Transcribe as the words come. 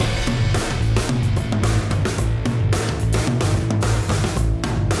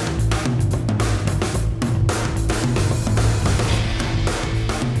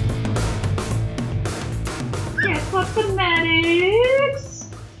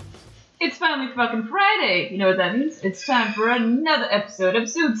finally fucking Friday. You know what that means? It's time for another episode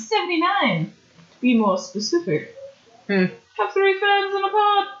 79. To be more specific. Top 3 fans in a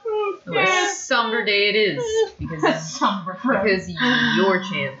pod. What a somber day it is. Because you're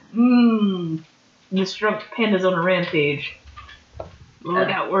champ. This drunk panda's on a rampage. Look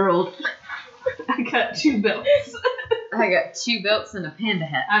out, world. I got 2 belts. I got 2 belts and a panda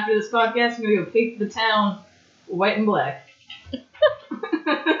hat. After this podcast, I'm going to go paint the town white and black.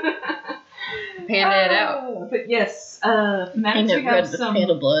 Panda it out. But yes, Max, we have some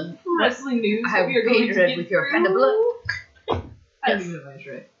panda blood. wrestling news. I have we are going painted to red get with your through. panda blood. I don't even know that's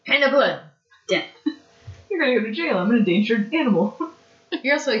right. Panda blood. Death. You're going to go to jail. I'm an endangered animal.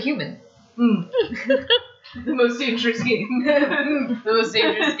 You're also a human. The most dangerous game. The most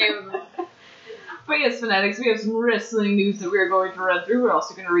dangerous game of all. But yes, fanatics, we have some wrestling news that we are going to run through. We're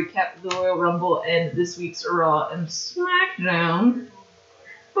also going to recap the Royal Rumble and this week's Raw and SmackDown.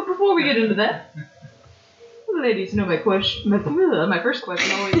 But before we get into that, ladies know my first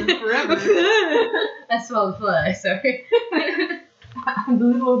question always is forever. I swallowed fly, sorry. I'm the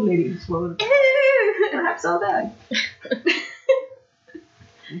little old lady who swallowed. Perhaps I'll die.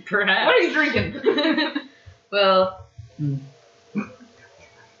 Perhaps. What are you drinking? Well,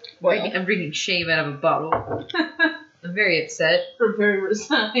 I'm drinking shame out of a bottle. I'm very upset. From very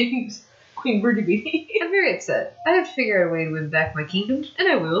resigned Queen Birdie. I'm very upset. I have to figure out a way to win back my kingdom, and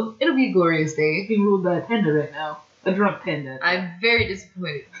I will. It'll be a glorious day. Being ruled by a panda right now. A drunk panda. I'm very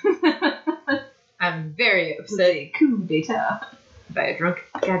disappointed. I'm very upset. A coup d'etat. By a drunk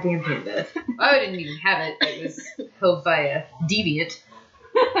goddamn panda. I didn't even have it. It was held by a deviant.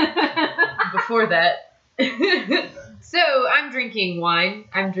 Before that. So, I'm drinking wine.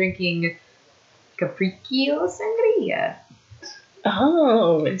 I'm drinking Capriccio Sangria.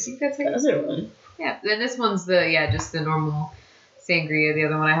 Oh, I think that's the other one. Yeah, and this one's just the normal sangria. The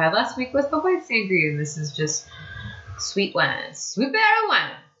other one I had last week was the white sangria, and this is just sweet wine. Sweet barrel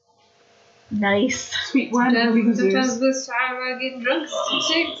wine. Nice. Sweet wine. Sometimes this time I get drunk.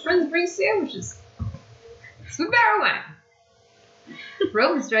 Friends bring sandwiches. Sweet barrel wine.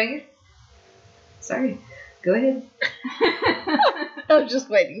 Roman's Dragon. Sorry. Go ahead. I was just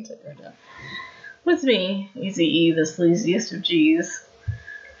waiting to go down. With me, Easy E, the sleaziest of G's.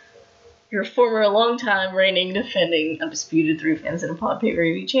 Your former, long-time, reigning, defending, undisputed 3 fans in a pod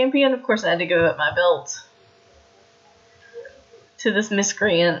pay-per-view champion. Of course, I had to go at my belt to this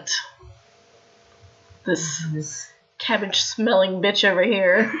miscreant. This cabbage-smelling bitch over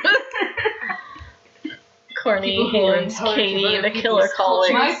here. Corny Hands, Katie, the killer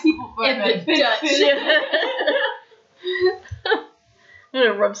calling. My people and the Dutch. I'm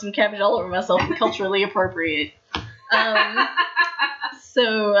gonna rub some cabbage all over myself and culturally appropriate. And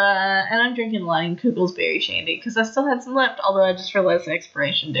I'm drinking Lion Kugel's Berry Shandy because I still had some left, although I just realized the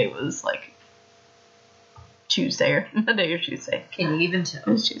expiration date was like Tuesday or Monday or Tuesday. Can you even tell? It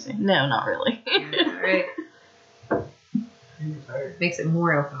was Tuesday. No, not really. Alright. Makes it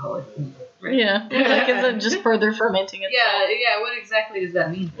more alcoholic. Right. Yeah, because I'm just further fermenting it. Yeah, what exactly does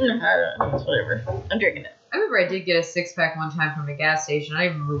that mean? I don't know, it's whatever. I'm drinking it. I remember I did get a 6-pack one time from a gas station. I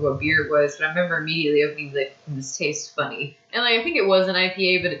don't even remember what beer it was, but I remember immediately opening this tastes funny. And I think it was an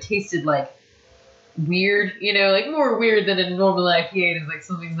IPA, but it tasted weird, more weird than a normal IPA. And it was like,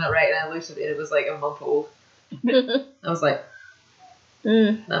 something's not right. And I looked at it, and it was like a month old. I was like,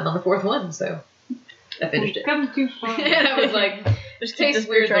 I'm on the 4th one, so I finished it. Come too far. And I was like, it tastes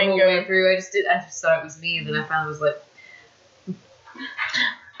weird the whole way through. I just thought it was me, and then I finally was like,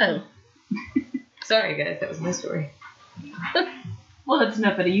 oh. Sorry, guys, that was my story. Well, that's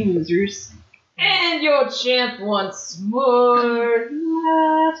enough out of you losers. And your champ once more.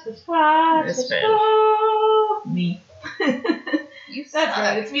 That's me. That's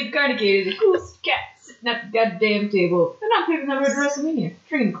right, it's me, the Carnicated, the coolest cat sitting at the goddamn table. And I'm taking over to WrestleMania,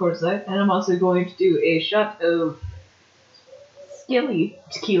 drinking Coors Light, and I'm also going to do a shot of Skelly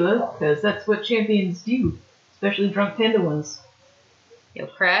tequila, because that's what champions do, especially drunk panda ones. You'll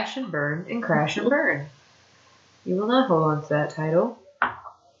crash and burn and crash and burn. You will not hold on to that title.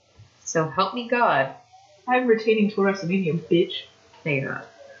 So help me God. I'm retaining to WrestleMania, bitch. No, you're not.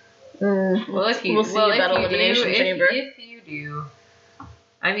 Well, if you, we'll see about Elimination Chamber. If you do,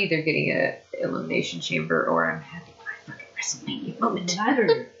 I'm either getting an Elimination Chamber or I'm having my fucking WrestleMania moment.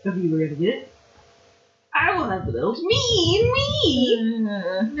 Neither of you are going to get it. I will have the belt. Me!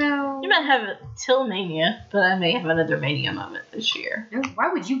 No. You might have it till Mania, but I may have another Mania moment this year. No,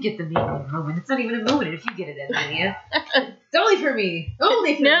 why would you get the Mania moment? It's not even a moment if you get it at Mania. It's only for me.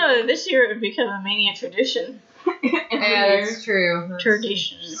 Only for me. No, this year it would become a Mania tradition. Yeah, that's true.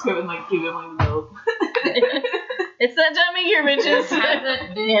 Tradition. Just go and give him the belt. It's that time of year, bitches.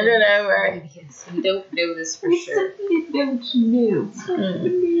 Hasn't been Hand it over. Yes, we don't know this for We sure. simply don't know.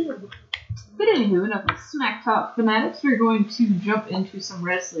 But anywho, enough of smack talk fanatics. We're going to jump into some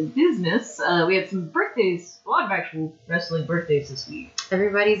wrestling business. We had some birthdays, a lot of actual wrestling birthdays this week.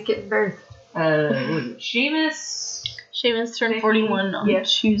 Everybody's getting birth. What was it? Sheamus. Sheamus turned 41 on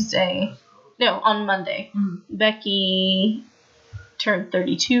Tuesday. No, on Monday. Mm. Becky turned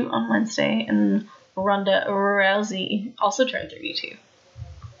 32 on Wednesday, and Ronda Rousey also turned 32.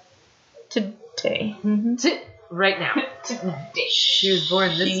 Today. Right now. She was born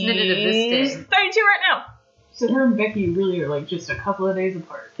this minute of this day. She's 32 right now. So her and Becky really are like just a couple of days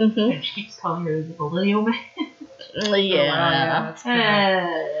apart. Mm-hmm. And she keeps calling her the millennial man. Yeah. That's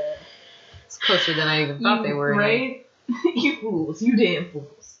it's closer than I even thought they were. Right? You fools. You damn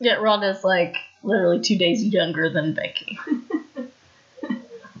fools. Yeah, Ronda's like literally 2 days younger than Becky.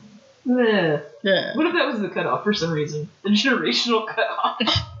 Ugh. Yeah. What if that was the cutoff for some reason? The generational cutoff.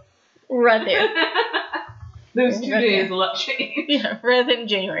 Right there. Those 2 Right days there. a lot changed. Yeah, rather than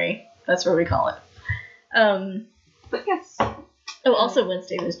January. That's what we call it. But yes. Oh, also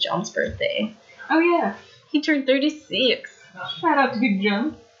Wednesday was John's birthday. Oh yeah. He turned 36. Shout out to Big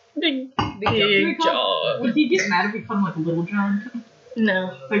John. Big Big John. Would he get mad if we called him like Little John?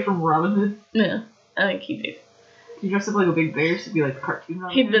 No, Like from Robin Hood? no. I think he'd be. He dressed up like a big bear, so it'd be like a cartoon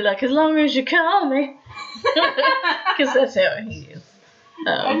Robin He'd be Hood. like, as long as you call me. Because that's how he is.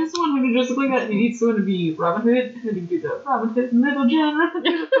 I just want him to dress up like that. He needs someone to be Robin Hood, and he do the Robin Hood and Little John Robin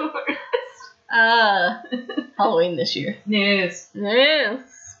Hood forest. Halloween this year. Yes. Yes.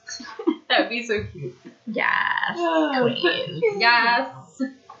 That'd be so cute. Yes. Oh, Queen. Yes.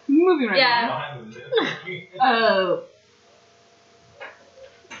 Moving right Yeah. on.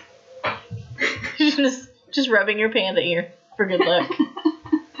 Just rubbing your panda ear for good luck.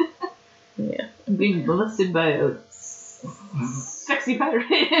 Yeah. Being molested by a sexy pirate.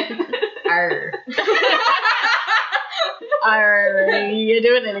 Arr. Are you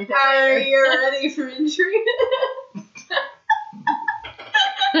doing anything? Are you ready for injury?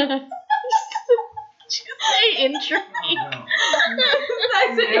 Did you say entry?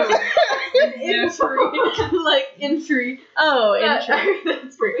 Entry. Like entry. Oh, entry.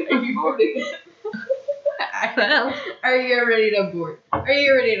 That's great. Are you boarding? Well, Are you ready to board? Are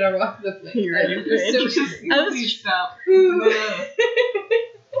you ready to rock the place? You ready for entry? Just please stop.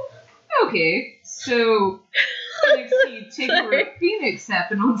 Okay, so NXT TakeOver Phoenix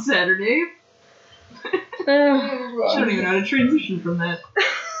happened on Saturday. I don't even know how to transition from that.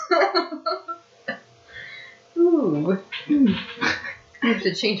 Ooh. I have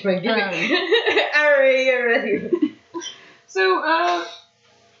to change my gimmick. Are you ready? So, it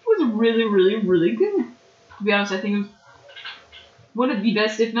was really, really, really good. To be honest, I think it was one of the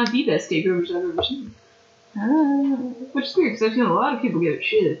best, if not the best, takeovers I've ever seen. Which is weird, because I've seen a lot of people give it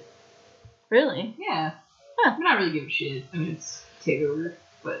shit. Really? Yeah. Huh. I'm not really giving shit. I mean, it's takeover.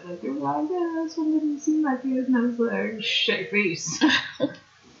 But like, they were like, yeah, this one didn't seem like it. And I was like, shut your face.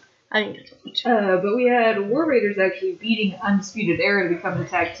 I didn't get to watch. But we had War Raiders actually beating Undisputed Era to become the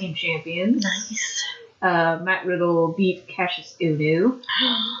tag team champions. Nice. Matt Riddle beat Cassius Ohno.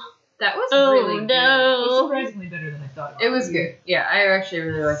 That was Oh, really good. It was no. surprisingly better than I thought. It was good. Yeah, I actually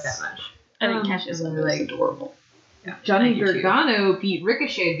really liked that match. I think Cassius was like- adorable. Yeah, Johnny I do too. Gargano beat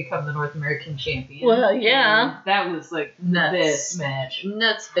Ricochet to become the North American champion. Well, yeah. And that was like Nuts. the best match.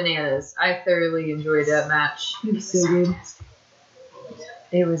 Nuts bananas. I thoroughly enjoyed that match. It was so good.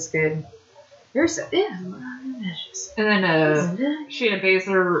 It was good. There's a lot of matches. And then Shayna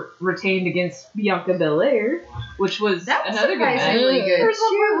Baszler retained against Bianca Belair, which was That was another good match. surprisingly good There's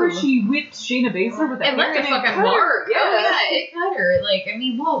one part where too. she whipped Shayna Baszler with a It left a hair and fucking cut her. mark. Oh yeah, it cut her. Like, I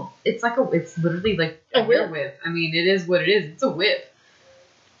mean, well, it's literally like A a whip. whip. I mean, it is what it is. It's a whip.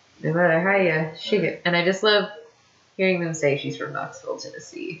 No matter how you shake it. And I just love hearing them say she's from Knoxville,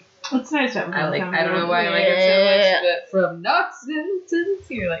 Tennessee. It's nice to have I hometown don't know girl. why I like it so much, but from Knoxville,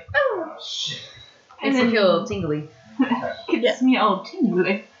 Tennessee, you're like, oh. And Makes me then- feel a little tingly. Gets me all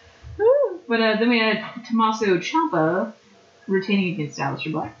tingly. But then we had Tommaso Ciampa retaining against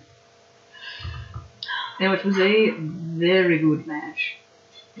Aleister Black. And which was a very good match.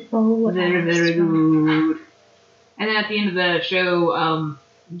 Oh, Very, very good. And then at the end of the show,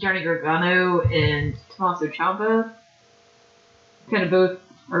 Johnny Gargano and Tommaso Ciampa kind of both,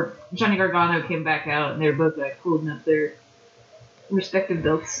 or Johnny Gargano came back out and they were both like holding up their respective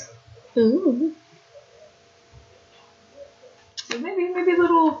belts. Ooh. So maybe a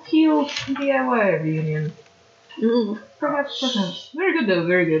little heel DIY reunion. Ooh. Perhaps. Very good though,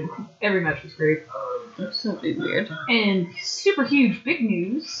 very good. Every match was great. That's so weird. And super huge big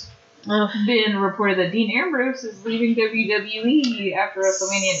news. been reported that Dean Ambrose is leaving WWE after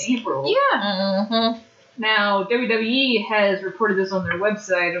WrestleMania in April. Yeah. Mm-hmm. Now, WWE has reported this on their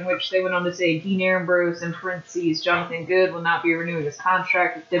website, in which they went on to say Dean Ambrose, in parentheses, Jonathan Good, will not be renewing his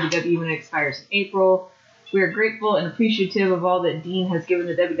contract with WWE when it expires in April. We are grateful and appreciative of all that Dean has given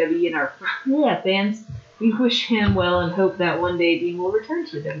to WWE and our fans. We wish him well and hope that one day Dean will return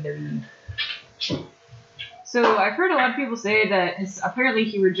to the WWE. So I've heard a lot of people say that apparently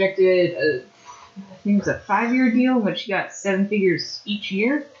he rejected I think it was a 5-year deal in which he got 7 figures each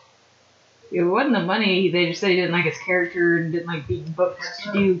year. It wasn't the money, they just said he didn't like his character and didn't like being booked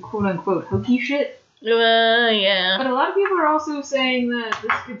to do quote-unquote hokey shit. Yeah. But a lot of people are also saying that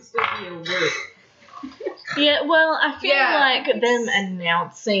this could still be a work. Yeah, well, I feel like them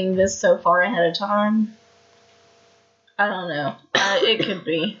announcing this so far ahead of time, I don't know. It could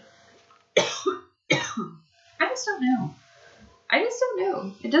be. I just don't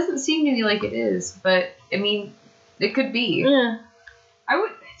know. It doesn't seem to me like it is, but I mean, it could be. Yeah.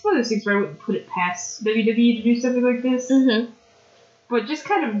 It's one of those things where I wouldn't put it past WWE to do something like this. Mm-hmm. But just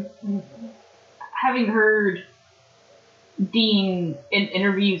kind of having heard Dean in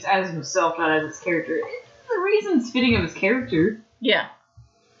interviews as himself, not as his character, the reason's fitting of his character. Yeah.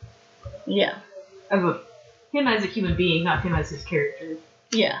 Yeah. Of him as a human being, not him as his character.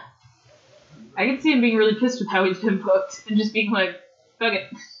 Yeah. I can see him being really pissed with how he's been booked and just being like, fuck it.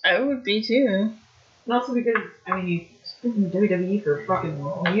 I would be too. And also because, I mean, he's been in WWE for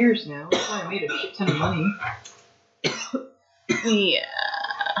fucking years now. He's probably made a shit ton of money. Yeah.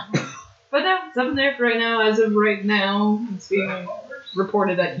 But no, it's up in there for right now. As of right now, it's being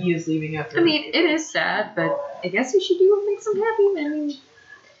reported that he is leaving after. I mean, it is sad, but I guess we should do what makes him happy. I mean,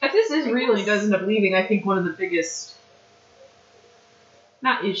 if this is real and he does end up leaving, I think one of the biggest,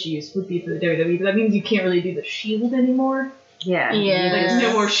 not issues, would be for the WWE, but that means you can't really do the Shield anymore. yeah. There's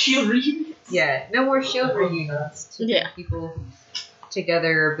no more Shield reunions. Yeah, no more Shield reunions to Yeah. get people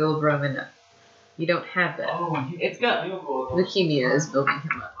together or build Roman up. You don't have that. It's gone. Leukemia is building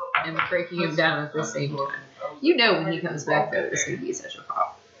him up and breaking him down at the same time. You know when he comes back, though, it's going to be such a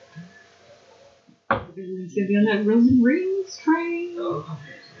pop. He's going to be on that Roman Reigns train.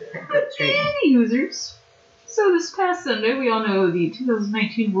 That's right. Any users. So this past Sunday, we all know the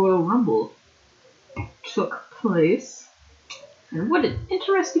 2019 Royal Rumble took place. And what an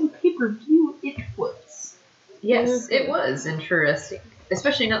interesting pay-per-view it was. Yes, it was interesting.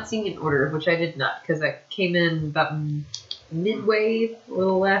 Especially not seeing in order, which I did not, because I came in about midway, a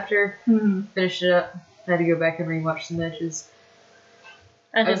little after, finished it up, had to go back and rewatch some matches.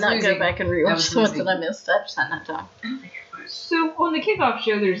 I did not losing. go back and I rewatch was the ones losing. that I missed. I just had that time. So on the kickoff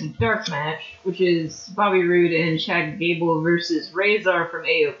show, there's a dark match, which is Bobby Roode and Chad Gable versus Razor from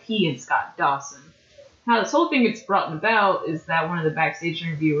AOP and Scott Dawson. How this whole thing gets brought about is that one of the backstage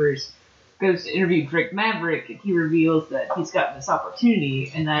interviewers goes to interview Drake Maverick, and he reveals that he's gotten this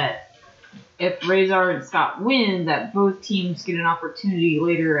opportunity, and that if Razor and Scott win, that both teams get an opportunity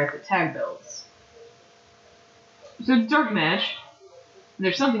later at the tag belts. So it's a dark match.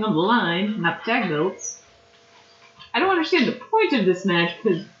 There's something on the line, not the tag belts. I don't understand the point of this match,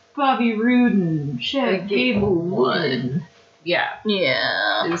 because Bobby Roode and Chad Gable won. Yeah,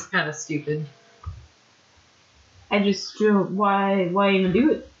 Yeah. it was kind of stupid. I just feel, why even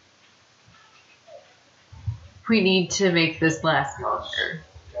do it? We need to make this last longer.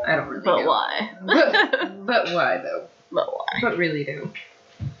 I don't really But know. why? But why, though? But why? But really do.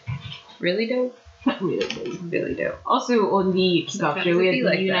 Really do? Really do. Also, on the kickoff Sometimes show, we it had be the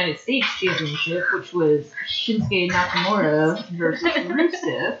like that. United States Championship, which was Shinsuke Nakamura versus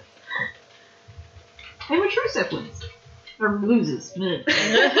Rusev. And which Rusev wins. Or loses. I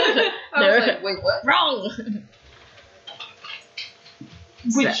was like, wait, what? Wrong!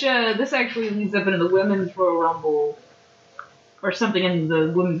 Which, this actually leads up into the Women's Royal Rumble, or something in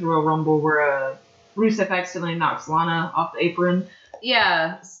the Women's Royal Rumble where Rusev accidentally knocks Lana off the apron.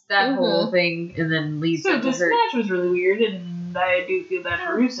 Yeah, that whole thing, and then leads So up to this her. match was really weird, and I do feel bad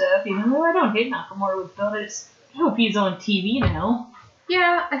for Rusev, even though I don't hate Nakamura with the belt. I just hope he's on TV now.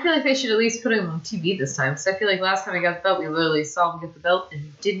 Yeah, I feel like they should at least put him on TV this time, because I feel like last time he got the belt, we literally saw him get the belt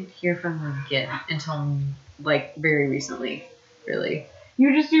and didn't hear from him again until, like, very recently, really.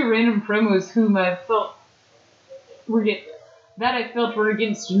 You just do random promos whom I felt were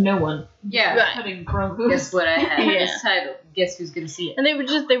against no one. Yeah. Right. Cutting promos. Guess what I have? Yeah. This title. Guess who's gonna see it? And they were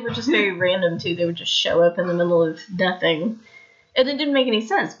just very random too. They would just show up in the middle of nothing. And it didn't make any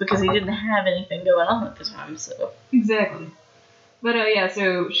sense because he didn't have anything going on at the time, so. Exactly. But yeah,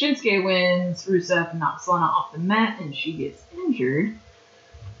 so Shinsuke wins, Rusev knocks Lana off the mat, and she gets injured.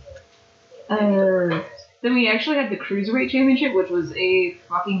 Then we actually had the Cruiserweight Championship, which was a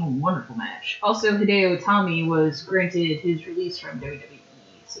fucking wonderful match. Also, Hideo Itami was granted his release from WWE,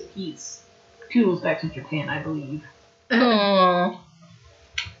 so he's toodles back to Japan, I believe. Oh.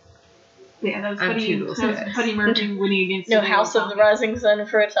 Yeah, that was Toodles, Buddy Murphy winning against No Hideo House of Itami. the Rising Sun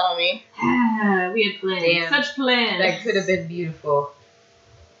for Itami. We had plans. Damn. Such plans. That could have been beautiful.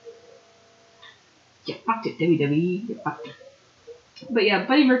 You fucked it, WWE. You fucked it. But yeah,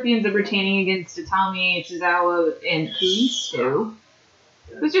 Buddy Murphy ends up retaining against Itami, Chizawa, and Kalisto.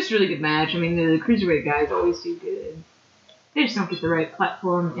 It was just a really good match. I mean, the Cruiserweight guys always do good. They just don't get the right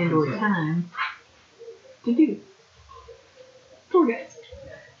platform and or time to do it. Poor guys.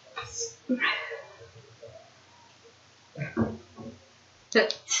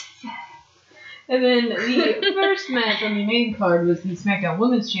 And then the first match on the main card was the SmackDown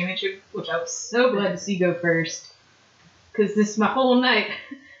Women's Championship, which I was so glad to see go first. Because this my whole night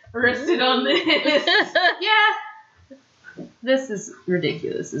rested on this. Yeah. This is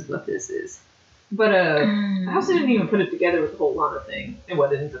ridiculous, is what this is. But I also didn't even put it together with the whole Lana thing and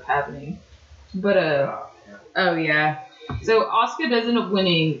what ends up happening. But Oh, yeah. so Asuka does end up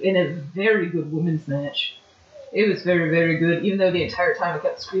winning in a very good women's match. It was very, very good. Even though the entire time I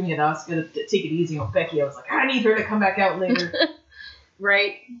kept screaming at Asuka to take it easy on Becky, I was like, I need her to come back out later.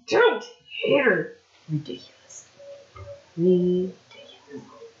 Right? Don't hit her. Ridiculous. I need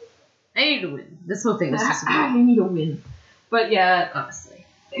to win. This whole thing is just a I need a win. But yeah, honestly.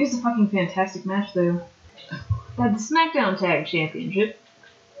 it was a fucking fantastic match though. Had the SmackDown Tag Championship,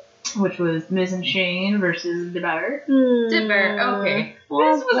 which was Miz and Shane versus Dipper. Dipper, okay.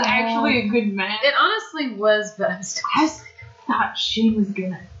 This was actually a good match. It honestly was, but I'm still I thought Shane was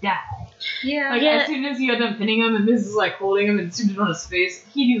gonna die. Yeah. Like, as soon as he got done pinning him and Miz is like holding him and zoomed in on his face,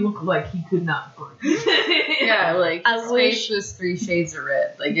 he looked like he could not breathe. Yeah, like, I his wish- face was 3 shades of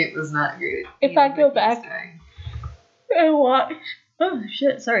red. Like, it was not good. If He I looked go like he was back- dying. and watch. Oh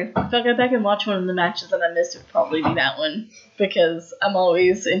shit! Sorry. If I go back and watch one of the matches that I missed, it would probably be that one because I'm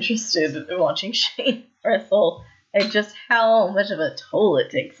always interested in watching Shane wrestle and just how much of a toll it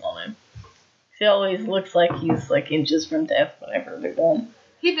takes on him. He always looks like he's like inches from death whenever they're done.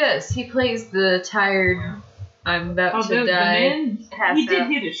 He does. He plays the tired, I'm about to the die. man, pass he did out.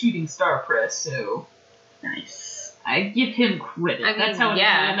 hit a shooting star press, so Nice. I give him credit. I mean, that's how.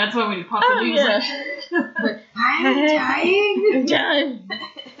 yeah. And that's why when he popped Oh, in, he was yeah. I'm dying. I'm done.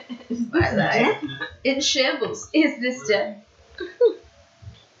 My life in shambles. Is this death?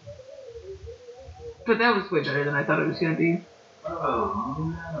 But that was way better than I thought it was going to be.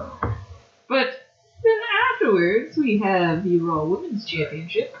 Oh, no. But then afterwards, we have the Raw Women's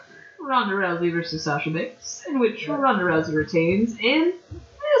Championship. Ronda Rousey versus Sasha Banks, in which Ronda Rousey retains, and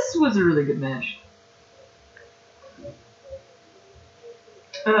this was a really good match.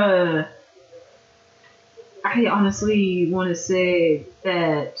 I honestly want to say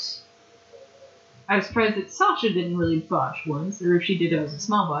that I was surprised that Sasha didn't really botch once, or if she did, it was a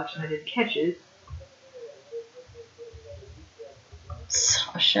small botch and I didn't catch it.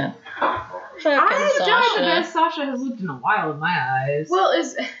 Sasha. I Fucking the Sasha. best Sasha has looked in a while in my eyes. Well,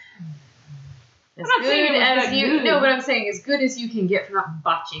 as not saying good it was as that you good. no, but I'm saying as good as you can get for not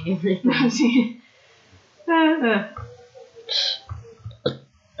botching everything.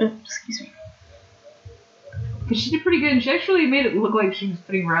 Excuse me. Because she did pretty good, and she actually made it look like she was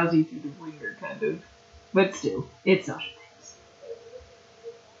putting Rousey through the ringer, kind of. But still, it's Sasha Banks.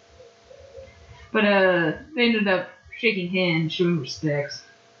 But, they ended up shaking hands, showing respect.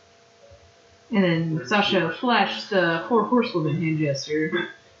 And then Sasha flashed the 4 horsewoman hand gesture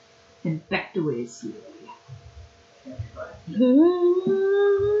and backed away slowly.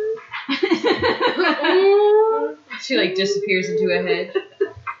 She like disappears into a hedge.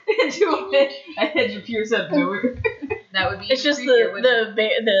 A hedge appears out of nowhere. That would be It's just creepier, wouldn't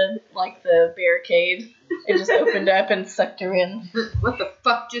the barricade. It just opened up and sucked her in. it? What the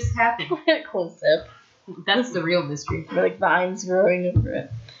fuck just happened? Close up. That's the real mystery. Or like vines growing over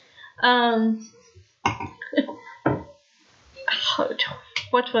it.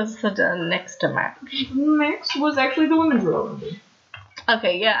 What was the next match? Next was actually the women's Royal Rumble.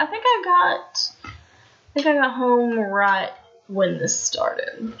 Okay, yeah, I think I got home right when this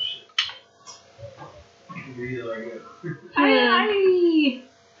started. I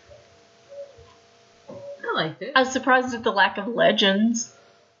I liked it. I was surprised at the lack of legends.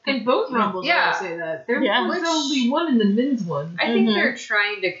 in both Rumbles, Yeah. I would say that. There Yeah. was Which- only one in the men's one. I think Mhm. they're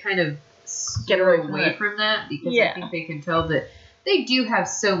trying to kind of Get get away from away it. from that because Yeah. I think they can tell that they do have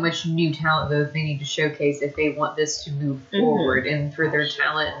so much new talent that they need to showcase if they want this to move Mhm. forward and for their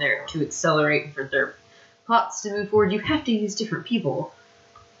talent and their to accelerate and for their plots to move forward. You have to use different people.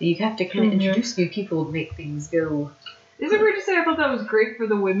 You have to kind of Mhm. introduce new people to make things go. Is it weird to say I thought that was great for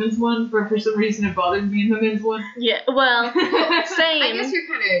the women's one, but for some reason it bothered me in the men's one? Yeah, well, same. I guess you're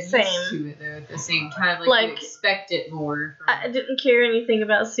kind of used Same. to it though. At the same time, Like, you expect it more. From... I didn't care anything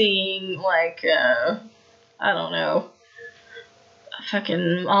about seeing, like, I don't know,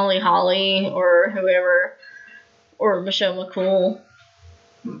 fucking Molly Holly or whoever, or Michelle McCool,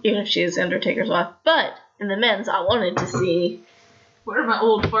 even if she is Undertaker's wife. But in the men's, I wanted to see. What are my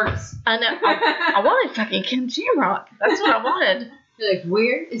old farts? I know. I wanted fucking Ken Shamrock. That's what I wanted. You're like,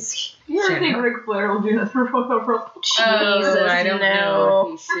 where is he? You ever think Ric Flair will do another Royal Rumble? Jesus, I don't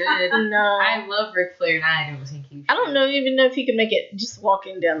know if he should. No. I love Ric Flair, and I don't think he should. I don't know even know if he could make it just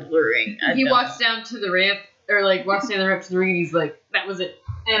walking down the ring. He walks down to the ramp, or like walks down the ramp to the ring, and he's like, "That was it."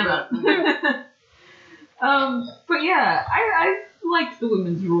 And but yeah, I liked the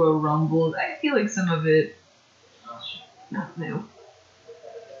women's Royal Rumble. I feel like some of it, not new.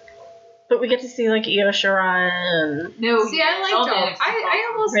 But we get to see like Io Shirai and No, See, I liked all all. the I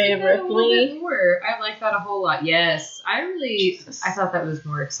almost Rhea like that a little Ripley. bit more. I like that a whole lot. Yes, I really. Jesus. I thought that was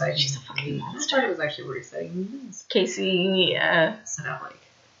more exciting. She's a fucking I monster. thought it was actually more exciting. Casey. So not like.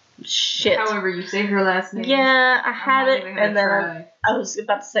 Shit. However you say her last name. Yeah, I I'm had not it, even gonna and then try. I was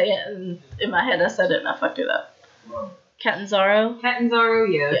about to say it, and in my head I said it, and I fucked it up. Catanzaro. Catanzaro,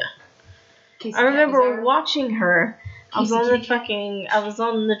 yeah. Yeah. I remember watching her. I was Casey on the Casey. fucking. I was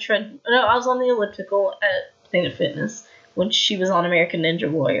on the I was on the elliptical at Planet Fitness when she was on American Ninja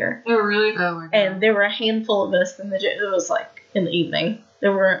Warrior, Oh, really? Oh my god. and there were a handful of us in the gym. It was like in the evening.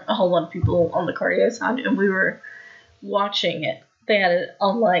 There weren't a whole lot of people on the cardio side, and we were watching it. They had it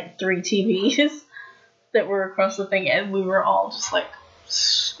on like 3 TVs that were across the thing, and we were all just like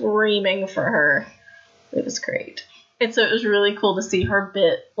screaming for her. It was great. And so it was really cool to see her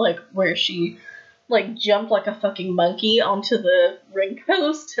bit, like where she like jumped like a fucking monkey onto the ring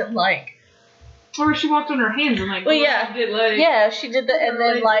post and like Or she walked on her hands and like, Well, yeah. did like, yeah, she did that and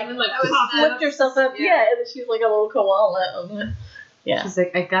then like popped flipped herself up. yeah. Yeah, and then she's like a little koala on the yeah. She's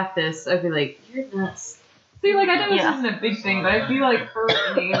like, I got this. I'd be like, you're nuts. See, like, I know this Yeah. isn't a big thing, but I feel like her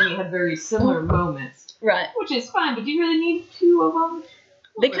and Naomi had very similar moments. Right. Which is fine, but do you really need 2 of them?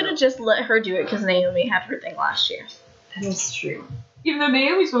 They could have just let her do it because Naomi had her thing last year. That is true. Even though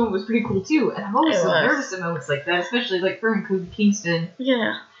Naomi's moment was pretty cool too, and I'm always It so was. nervous at moments like that, especially like her and Kofi Kingston.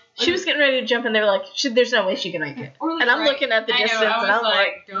 Yeah. She was getting ready to jump and they were like, there's no way she can make it. Or like, And I'm Right. looking at the I know, distance I was and I'm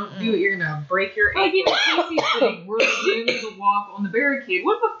like, don't do it. You're gonna break your like ankle. even Casey's thing, where Naomi's a walk on the barricade.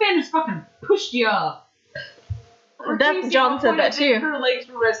 What if a fan just fucking pushed you off? Or That- Casey John at said one that point, I think too. Her legs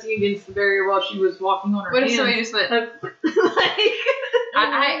were resting against the barrier while she was walking on her What if hands. somebody just went? like,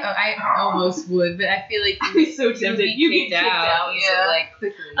 I almost would, but I feel like I'd be so tempted. You get kicked out, so, yeah. like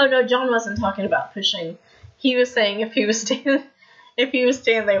quickly. oh no, John wasn't talking about pushing. He was saying if he was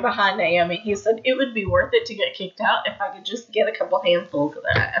standing there behind Naomi, he said it would be worth it to get kicked out if I could just get a couple handfuls of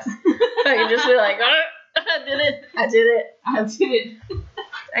their ass. I could just be like, I did it. I did it.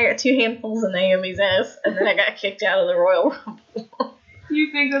 I got 2 handfuls of Naomi's ass, and then I got kicked out of the Royal Rumble. Do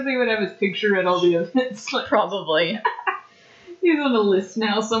you think that they would have his picture at all the events? Like, Probably. he's on a list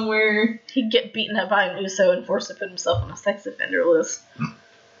now somewhere. He'd get beaten up by an USO and forced to put himself on a sex offender list.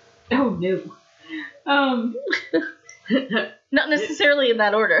 Oh no. Not necessarily in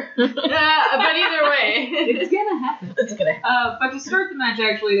that order. But either way. It's gonna happen. It's gonna happen. But to start the match,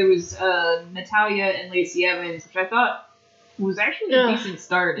 actually, there was Natalia and Lacey Evans, which I thought was actually a Ugh. decent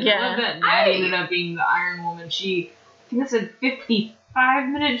start. And Yeah. I love that Natty ended up being the Iron Woman. I think I said 55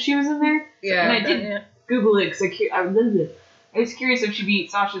 minutes she was in there. And I Yeah. did Google it because I was curious if she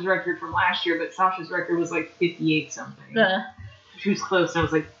beat Sasha's record from last year, but Sasha's record was like 58 something. She was close, and I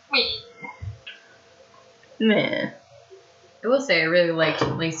was like, wait. Meh. I will say I really liked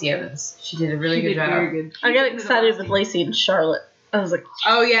Lacey Evans. She did a really She good did job. very good. I got excited with Lacey and Charlotte. I was like,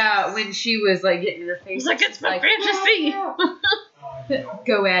 Oh yeah, when she was like getting in her face. It's like, it's my fantasy.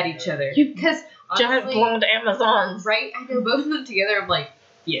 Go at each other. You Because giant honestly, blonde Amazons. right? I know both of them together. I'm like,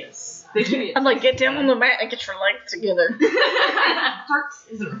 yes. They should be I'm like, get down on the mat and get your legs together. Heart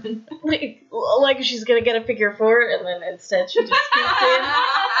scissoring. like she's gonna get a figure 4, and then instead she just keeps in.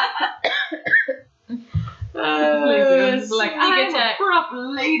 It's like, sneak I'm attack. a prop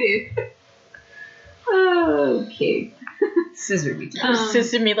lady. Okay. Scissor me time.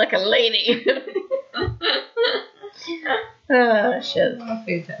 Scissor me like a lady. Oh, shit. Oh,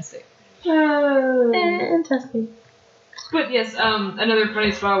 fantastic. Fantastic. But yes, another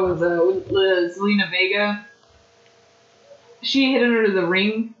funny spot was with Zelina Vega. She hit under the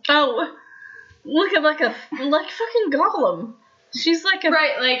ring. Oh, look at like fucking Gollum. She's like a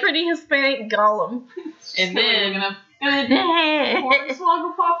Right, like, pretty Hispanic Gollum. and then And then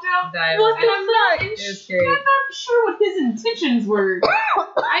Hornswoggle popped out. What And I'm not, It was great. I'm not sure what his intentions were.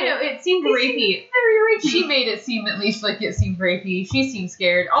 I know, it seemed rapey. Very rapey. She made it seem at least like it seemed rapey. She seemed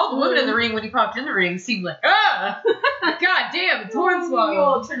scared. All the women in the ring, when he popped in the ring, seemed like, god damn, it's You Hornswoggle.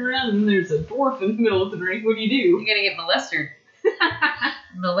 all turn around and there's a dwarf in the middle of the ring. What do? You're gonna get molested.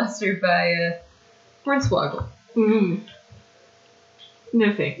 Molested by Hornswoggle.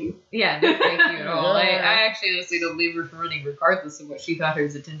 No, thank you. Yeah, no thank you at all. I actually honestly don't leave her from running regardless of what she thought her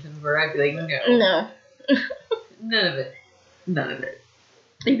intentions were. I'd be like, no. No. None of it. None of it.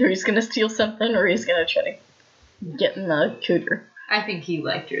 Either he's gonna steal something or he's gonna try to get in the cooter. I think he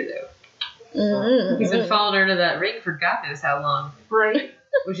liked her, though. Mm-hmm. He's been following her to that ring for God knows how long. Right.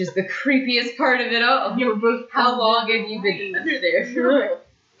 Which is the creepiest part of it all. You were both. How long have you been under there?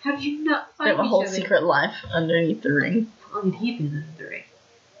 How did you not They find have a each whole other? secret life underneath the ring. How long had he been under the ring?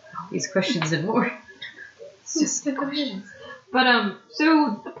 All these questions and more. It's just the questions. But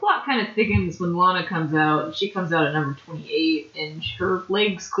so the plot kind of thickens when Lana comes out. She comes out at number 28, and her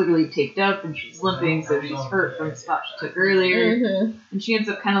legs clearly taped up, and she's limping, so she's hurt from the spot she took earlier. Mm-hmm. And she ends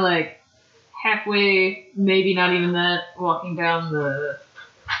up kind of like halfway, maybe not even that, walking down the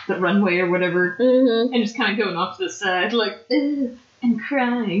runway or whatever, Mm-hmm. and just kind of going off to the side, like, ugh, and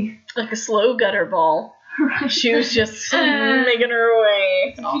crying. Like a slow gutter ball. She was just making her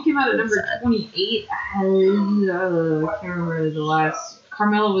way. So she came out at number 28. I can't remember the last.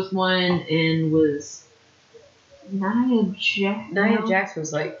 Carmella was one, and was Nia Jax. Nia Jax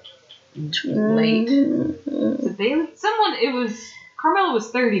was like late. Mm-hmm. Was it Bailey? Someone. It was Carmella was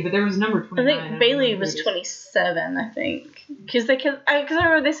 30, but there was number 29. I think Bailey was 27, I think. Because I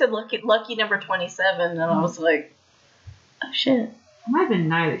remember they said lucky number 27, and I was like, oh shit. It might have been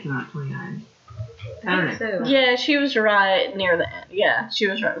Nia that came out at 29. I don't know. So. Yeah, she was right near the end. Yeah, she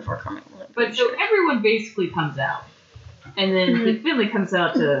was right before Carmella. But so everyone basically comes out. And then Finley comes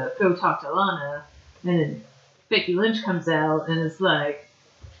out to go talk to Lana. And then Becky Lynch comes out and is like,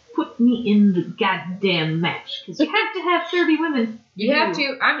 put me in the goddamn match. Because you have to have 30 women. You have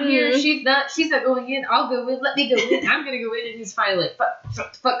to. I'm here. She's not going in. I'll go in. Let me go in. I'm gonna go in. And he's finally like,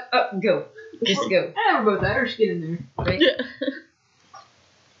 fuck up, go. Just go. We're both Irish. Get in there. Right? Yeah.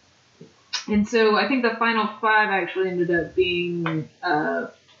 And so I think the final five actually ended up being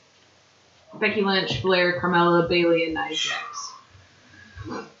Becky Lynch, Flair, Carmella, Bailey, and Nia Jax.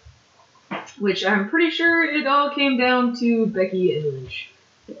 Which I'm pretty sure it all came down to Becky and Lynch.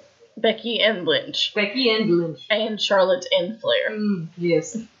 Becky and Lynch. Becky and Lynch. And Charlotte and Flair.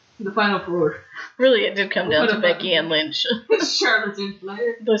 Yes. The final four. Really, it did come down What to about- Becky and Lynch. Charlotte and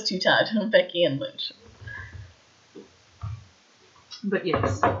Flair. Those two tied. Becky and Lynch. But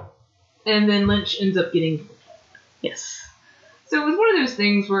yes. And then Lynch ends up getting... Yes. So it was one of those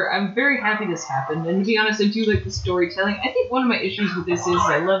things where I'm very happy this happened, and to be honest, I do like the storytelling. I think one of my issues with this is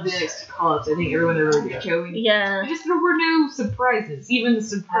I love the NXT call-ups. I think everyone ever gets showing. Yeah. Just there were no surprises. Even the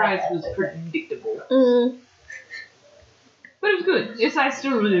surprise was predictable. Mm. But it was good. Yes, I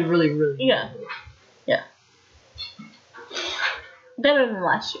still really Yeah. Yeah. Better than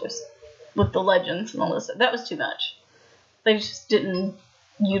last year's. With the legends and all this. That was too much. They just didn't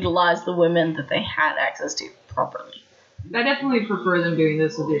utilize the women that they had access to properly. I definitely prefer them doing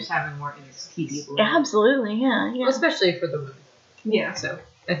this, so they're just having more NXT people. Absolutely, yeah. Well, especially for the women. Yeah. So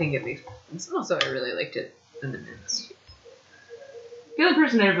I think it makes sense. Also, I really liked it in the men's. The only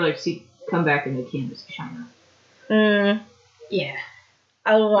person I ever like to see come back in the camp is China. Yeah.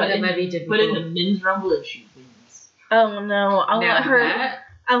 I But want. it might be difficult. But in the men's rumble, if she wins. Oh no! I now want her. that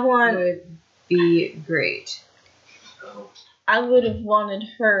I want. would be great. I would have wanted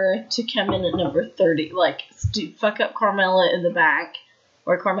her to come in at number 30, like fuck up Carmella in the back,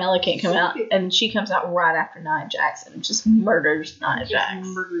 where Carmella can't come out, and she comes out right after Nia Jax and just murders Nia Jax.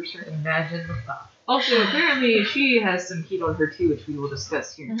 Murders her. Imagine the thought. Also, apparently, she has some heat on her too, which we will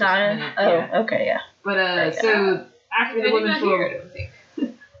discuss here in just a Nia? minute. Oh, Yeah. okay, yeah. But so after the women's Royal,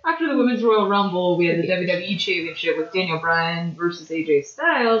 after the women's Royal Rumble, we had the WWE Championship with Daniel Bryan versus AJ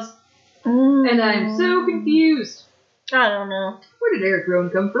Styles, and I'm so confused. I don't know. Where did Eric Rowan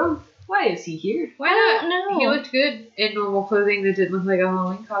come from? Why is he here? Why not? No. He looked good in normal clothing that didn't look like a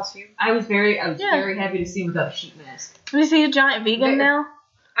Halloween costume. I was very Yeah. happy to see him without a sheet mask. Is he a giant vegan now?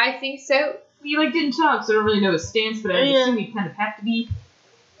 I think so. He didn't talk, so I don't really know his stance, but I Yeah. assume he kind of have to be.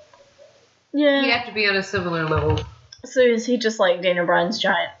 Yeah. You have to be on a similar level. So is he just like Daniel Bryan's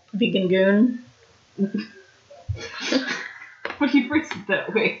giant vegan goon? But he phrased it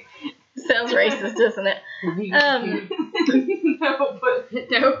that way. Sounds racist, doesn't it? No, but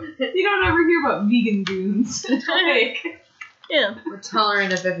No. you don't ever hear about vegan goons. Like, Yeah. We're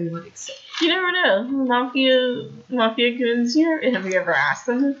tolerant of everyone except. You never know. Mafia goons here. Have you ever asked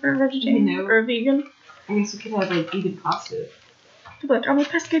them for a vegetarian No. or a vegan? I guess we could have like vegan pasta. They're like, I'm a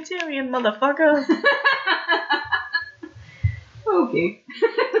pescatarian, motherfucker. Okay.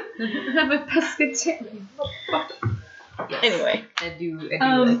 I'm a pescatarian. Anyway. I do like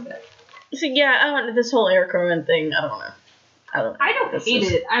that. So yeah, I don't know, this whole Eric Rowan thing, I don't know. I don't This hate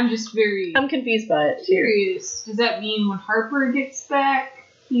is- it. I'm just very I'm confused by it, too. curious. Does that mean when Harper gets back,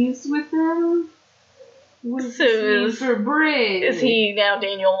 he's with them? What does So this mean is- for Bray? Is he now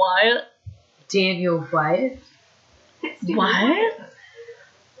Daniel Wyatt? Daniel Wyatt? What?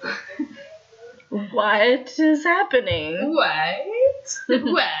 What is happening? What?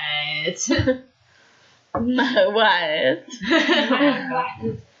 What? My Wyatt.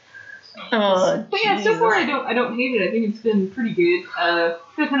 Oh, But yeah, so far Jesus. I don't hate it. I think it's been pretty good.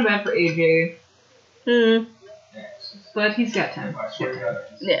 Feel kind of bad for AJ, but he's got time.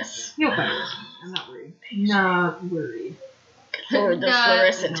 Yes. He'll find it. I'm not worried. Not worried. Or the Not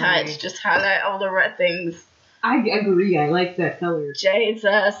fluorescent worried. tights just highlight all the right things. I agree. I like that color.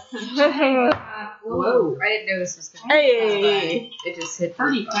 Jesus. Whoa. I didn't know this was going Hey. It just hit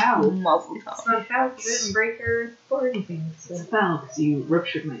Pretty foul. Muzzle It's top. not foul. It didn't break or anything. So. It's foul because you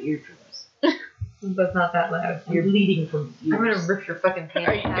ruptured my eardrums. But not that loud. You're bleeding from the I'm ears. gonna rip your fucking pants.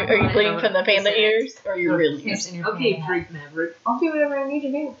 Are you bleeding from the panda ears? Or are you really? Piss in your Okay, pants. Drake Maverick. I'll do whatever I need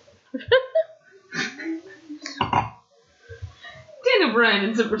to do. Daniel Bryan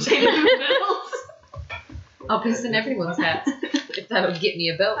and some potato bells. I'll piss in everyone's hats if that'll get me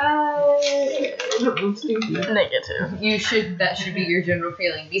a belt. I don't know, stupid. Negative. You should. That should be your general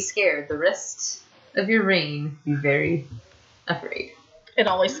feeling. Be scared. The rest of your reign, be very afraid. And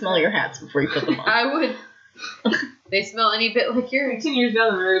always smell your hats before you put them on. I would. They smell any bit like yours. 10 years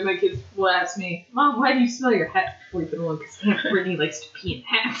down the road, my kids will ask me, Mom, why do you smell your hat before you put it on? Because Aunt Brittany likes to pee in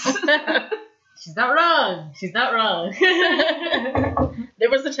hats. She's not wrong. She's not wrong. There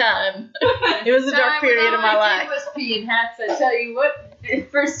was a time. It was a dark period of my life. It was pee in hats. I tell you what. At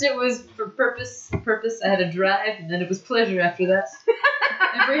first, it was for purpose. I had a drive, and then it was pleasure after that.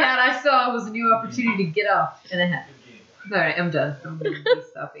 Every hat I saw was a new opportunity to get off in a hat. All right, I'm done. I'm gonna be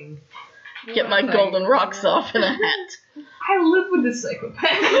stopping. Get my golden rocks off in a hat. I live with a psychopath.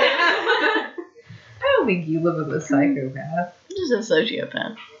 I don't think you live with a psychopath. Just a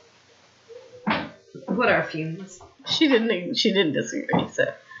sociopath. What are fumes? She didn't disagree, so.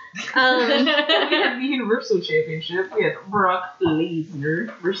 We had the Universal Championship. We had Brock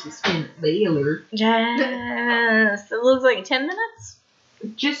Lesnar versus Finn Balor. Yes. It looks like 10 minutes?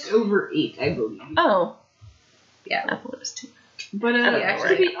 Just over 8, I believe. Oh. Yeah. I thought it was 2. But I don't know,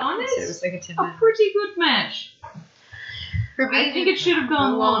 to be It honest, was like a 10 a minute. pretty good match. For I think it should have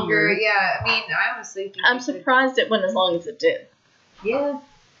gone longer. Yeah, I mean, I honestly think I'm it could've- surprised it went as long as it did. Yeah.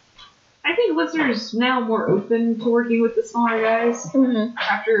 I think Lesnar's now more open to working with the smaller guys. Mm-hmm.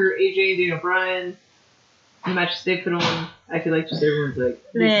 After AJ and Daniel Bryan, the matches they put on, I feel like just everyone's like,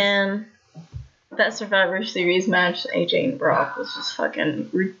 Man. That Survivor Series match, AJ and Brock, was just fucking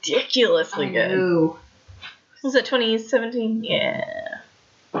ridiculously good. No. Was it 2017? Yeah.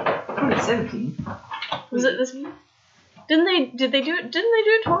 2017. Was it this? Did they do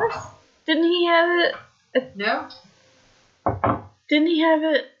it twice? Didn't he have it? No? Didn't he have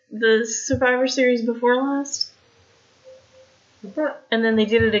it the Survivor Series before last? And then they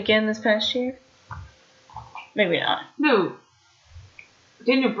did it again this past year? Maybe not. No.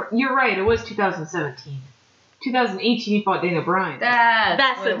 You're right, it was 2017. 2018 he fought Daniel Bryan.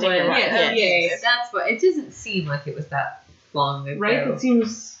 That's what the it Daniel was. Bryan, yes. That's what. It doesn't seem like it was that long ago. Right? It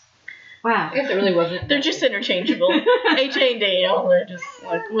seems... Wow. I guess it really wasn't. They're just interchangeable. AJ and Daniel, they're just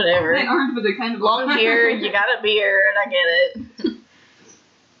like, whatever. They aren't, but they're kind of... Long hair, you got a beard, I get it.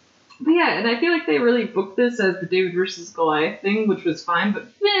 But yeah, and I feel like they really booked this as the David versus Goliath thing, which was fine, but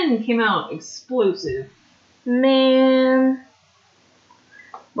Finn came out explosive. Man.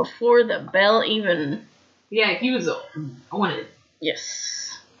 Before the bell even... Yeah, he was on it.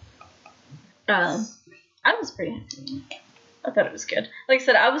 Yes. I was pretty happy. I thought it was good. Like I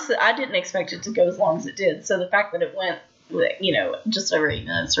said, I didn't expect it to go as long as it did, so the fact that it went, just over 8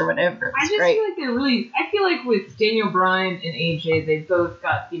 minutes or whatever, I was just great. feel like they're really... I feel like with Daniel Bryan and AJ, they both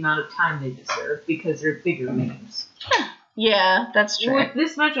got the amount of time they deserve because they're bigger names. Yeah, that's true. With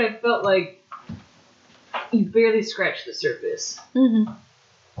this match, I felt like you barely scratched the surface. Mm-hmm.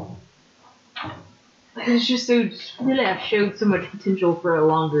 It's just so... Really showed so much potential for a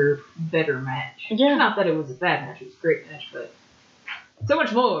longer, better match. Yeah. Not that it was a bad match, it was a great match, but... So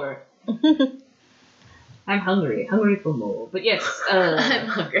much more! I'm hungry for more. But yes, I'm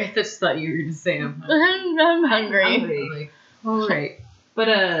hungry. I just thought you were going to say I'm hungry. I'm hungry. hungry. Like, All right. But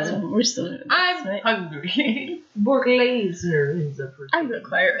So we're still doing this, I'm right? hungry. Borg Laser is a I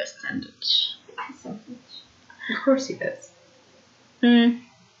require a sandwich. Of course he does.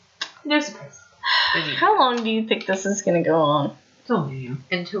 No surprise. How long do you think this is gonna go on? Tell me.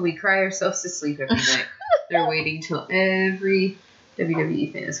 Until we cry ourselves to sleep every night. They're waiting till every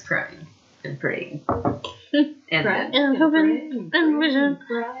WWE fan is crying and praying. And then And hoping and vision.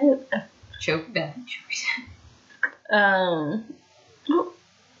 choke down.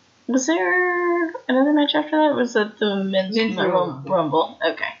 Was there another match after that? Was that the men's Rumble. Rumble?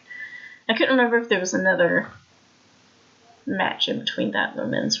 Okay. I couldn't remember if there was another match in between that and the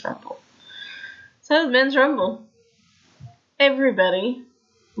men's Rumble. So, the men's Rumble. Everybody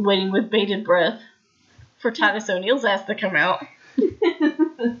waiting with bated breath for Titus O'Neil's ass to come out.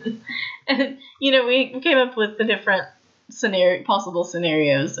 And, we came up with the different possible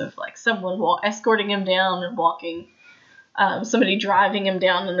scenarios of, like, someone escorting him down and walking. Somebody driving him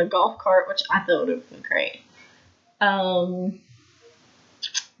down in a golf cart, which I thought would have been great.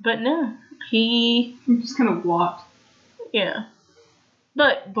 But no, he just kind of walked. Yeah.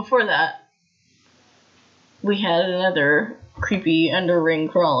 But before that, we had another creepy under ring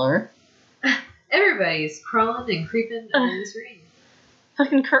crawler. Everybody's crawling and creeping under this ring.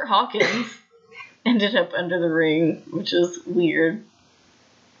 Fucking Kurt Hawkins ended up under the ring, which is weird.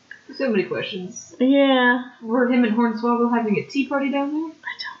 So many questions. Yeah. Were him and Hornswoggle having a tea party down there?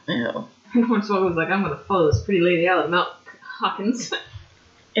 I don't know. And Hornswoggle was like, I'm gonna follow this pretty lady out at Mount Hawkins.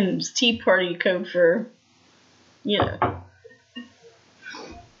 And it's tea party code for, I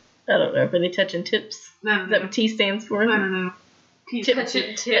don't know, are they touching tips? No, Is that what T stands for? I don't know.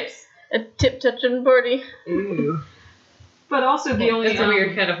 Touching tips. A tip touching party. Ooh. But also the only That's a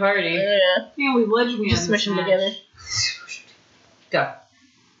weird kind of party. Yeah. the only ledge we Just had smush in them this together.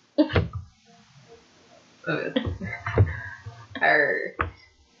 Go. Arr.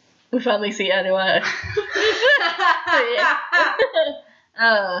 We finally see eye to eye.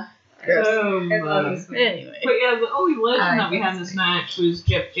 Gross. Anyway. But yeah, the only legend that we had in this match was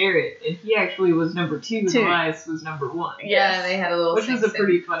Jeff Jarrett, and he actually was number 2, and Two. Elias was number 1. Yeah, they had a little Which was a sing-sing.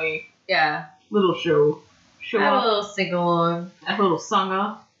 pretty funny Yeah. little show Had a off, little sing-along. a little song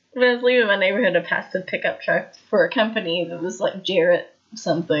off. When I was leaving my neighborhood, I passed a pickup truck for a company that was like Jarrett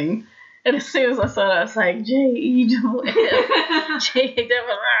something. And as soon as I saw it, I was like, J-E-F.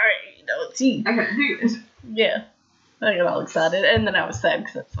 J-E-F-T. I gotta do this. Yeah. I got all excited. And then I was sad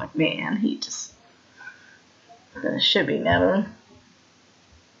because it's like, man, he just should be now.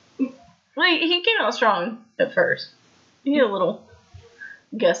 Well, he came out strong at first. He had a little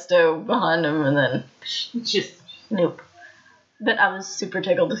gusto behind him, and then Just nope. But I was super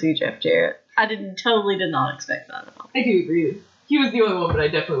tickled to see Jeff Jarrett. I totally did not expect that at all. I do agree. He was the only one, but I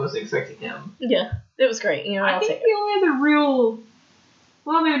definitely wasn't expecting him. Yeah, it was great. I I'll think take the only other real,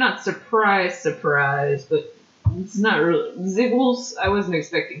 well, maybe not surprise, but it's not really Ziggles. I wasn't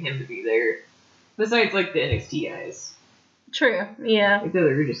expecting him to be there. Besides, like the NXT guys, it. True. Yeah. like the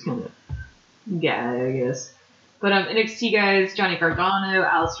other just kind of guy, I guess. But NXT guys, Johnny Gargano,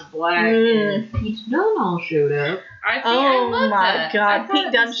 Aleister Black, and Pete Dunne all showed up. I Oh love my that. god, I thought Pete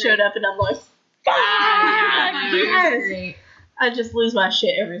it Dunne was showed great. up, and I'm like, Yeah, fuck! it was Yes! great. I just lose my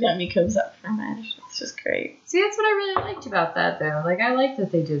shit every time he comes up for a match. It's just great. See, that's what I really liked about that, though. Like, I liked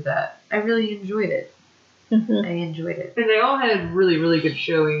that they did that. I really enjoyed it. Mm-hmm. I enjoyed it. And they all had really, really good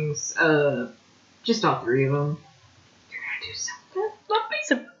showings. Just all 3 of them. They're gonna do something.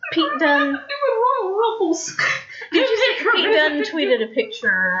 So Pete Dunne, Doing Royal Rumbles. did you see Pete Dunne tweeted a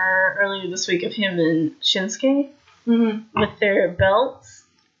picture earlier this week of him and Shinsuke Mm-hmm. with their belts,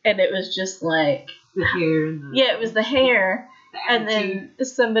 and it was just like, The hair and the yeah, it was the hair, the and attitude. then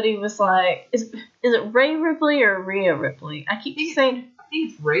somebody was like, is it Rhea Ripley or Rhea Ripley? I keep saying I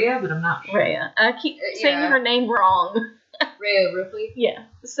think it's Rhea, but I'm not sure. Rhea. I keep saying Yeah. her name wrong. Rhea Ripley. Yeah.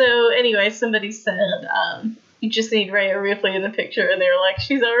 So anyway, somebody said, you just need Rhea Ripley in the picture, and they were like,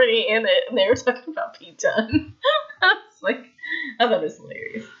 she's already in it, and they were talking about Pete Dunne. I was like, I thought it was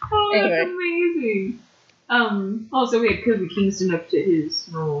hilarious. Oh, that's Anyway. amazing. Also we had Kofi Kingston up to his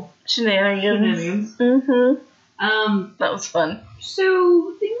normal Shenanigans. shenanigans. Mm-hmm. That was fun.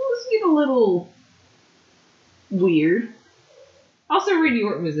 So things get a little weird. Also, Randy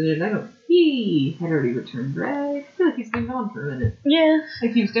Orton was in it. He had already returned, right? I feel like he's been gone for a minute. Yeah.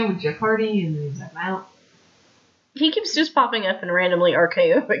 Like he was done with Jeff Hardy, and then he was like, out. He keeps just popping up and randomly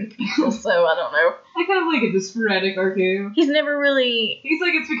RKOing people, so I don't know. I kind of like it, the sporadic RKO. He's never really... He's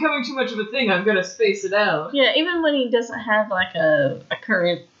like, it's becoming too much of a thing. I'm gonna space it out. Yeah, even when he doesn't have, like, a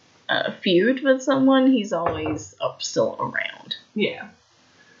current feud with someone, he's always still around. Yeah.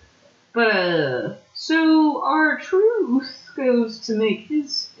 But, so, our truth goes to make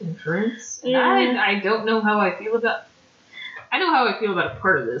his entrance. And Yeah. I don't know how I feel about... I know how I feel about a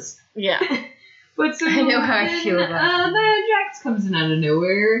part of this. Yeah. But so I know how I then, feel about it. Nia Jax comes in out of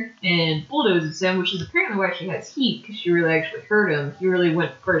nowhere and bulldozes him, which is apparently why she has heat, because she really actually hurt him. He really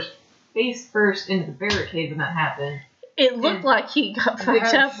went face first into the barricade when that happened. It looked like he got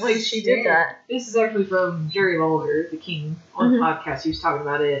fucked up when she did that. This is actually from Jerry Lawler, the King, on the podcast. He was talking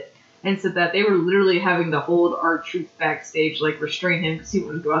about it and said that they were literally having to hold R-Truth backstage, like restrain him because he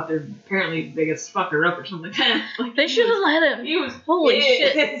wouldn't go out there. Apparently, they guess fuck her up or something like that. Like, They should have let him. He was Holy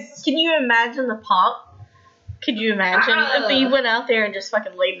shit. pissed. Can you imagine the pop? Could you imagine if he went out there and just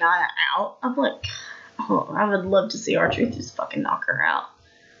fucking laid Nia out? I'm like, oh, I would love to see R-Truth just fucking knock her out.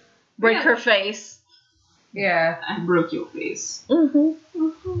 Break her face. Yeah. I broke your face.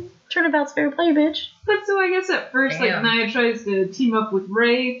 Turnabout's fair play, bitch. But so I guess at first, Damn. like, Nia tries to team up with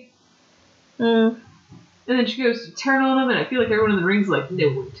Ray, and then she goes to turn on him, and I feel like everyone in the ring's like, no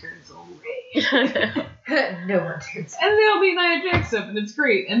one turns on Ray. No one turns. And they all beat Nia Jax up, and it's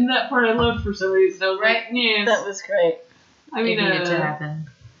great. And that part I loved for some reason. I was like, yes. That was great. I mean, It needed to happen.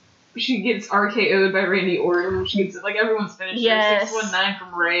 she gets RKO'd by Randy Orton. She gets, like, everyone's finished. Yes. 619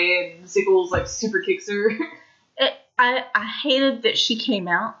 from Ray, and Ziggles, like, super kicks her. I hated that she came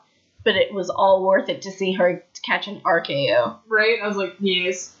out, but it was all worth it to see her catch an RKO. Right? I was like,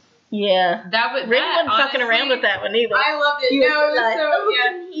 yes. Yeah. That was Ray wasn't fucking around with that one either. I loved it. He No, was it was like, so oh,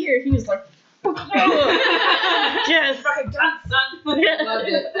 yeah. come here. He was like, yes. Fucking done, son. Loved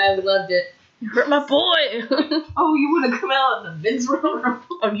it. I loved it. You hurt my boy. Oh, you want to come out in the men's Royal Rumble?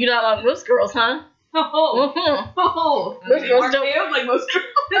 Oh, you not like most girls, huh? Oh. Oh. Most girls don't. RKO'd like most girls.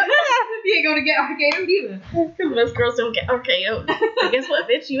 You ain't gonna get RKO'd either. Most girls don't get RKO'd. But guess what,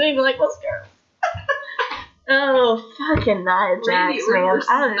 bitch? You ain't even like most girls. Oh, fucking Nia Jax, man. Orton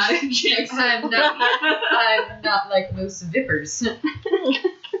I versus Nia Jax. I'm not like most vippers.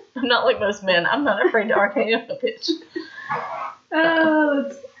 I'm not like most men. I'm not afraid to RKO a bitch. Oh,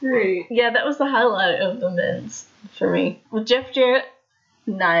 that's great. Yeah, that was the highlight of the men's for me. With Jeff Jarrett,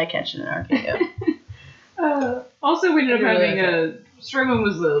 Nia catching an RKO. Also, we ended up I really having Strowman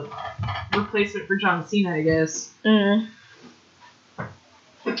was a replacement for John Cena, I guess.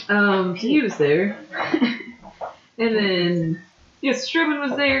 So he was there. And then, yes, Strowman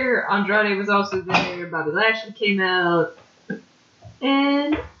was there. Andrade was also there. Bobby Lashley came out.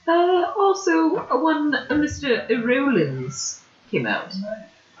 And also one Mr. Rollins came out.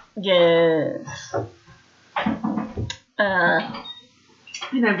 Yes.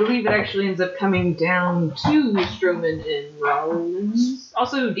 And I believe it actually ends up coming down to Strowman and Rollins.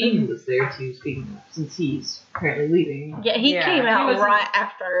 Also, Dean was there too, speaking of, since he's apparently leaving. Yeah, he came out He wasn't- right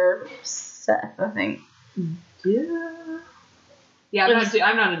after Seth, I think. Yeah,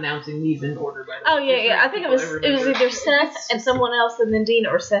 I'm not announcing these in order, by the way. Oh yeah. I think it was either Seth and someone else, and then Dean,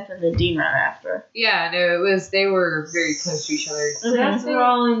 or Seth and then Dean right after. Yeah, no, it was. They were very close to each other. Seth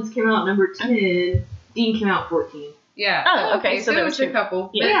Rollins came out number 10. Dean came out 14. Yeah. Oh, okay, so So there there were was two. a couple.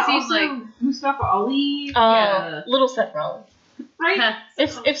 Yeah. But it seems also like Mustafa Ali. Oh, little Seth Rollins. Right?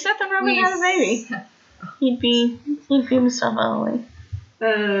 If Seth and Roman had a baby, he'd be Mustafa Ali. We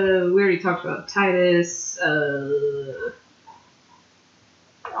already talked about Titus.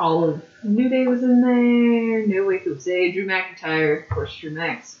 All of New Day was in there. No Way Jose, Drew McIntyre, of course, Drew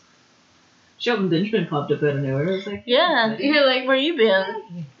Max. Shelton Benjamin popped up out of nowhere. I was like, Yeah, buddy, you're like, where you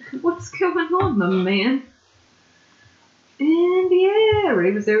been? what's going on, my man? And yeah,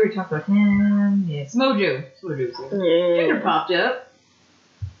 Ray was there. We talked about him. Yes, Mojo. Mojo was there. Jinder Yeah. popped up.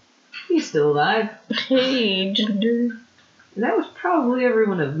 He's still alive. Hey, Jinder. And that was probably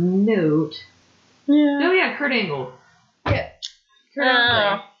everyone of note. Yeah. Oh yeah, Kurt Angle. Kurt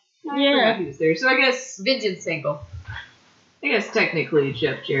Angle. I Yeah. forgot he was there. So I guess Vengeance single. technically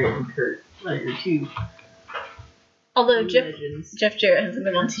Jeff Jarrett and Kurt are your two Although Jeff legends. Jarrett hasn't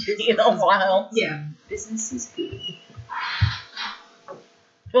been on TV in a while. Yeah. Business is good.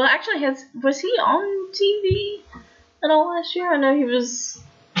 Well, actually, was he on TV at all last year? I know he was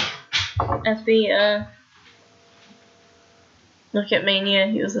at the Look at Mania.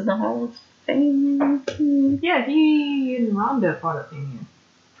 He was in the Hall of Fame. Yeah, he and Ronda fought at Mania.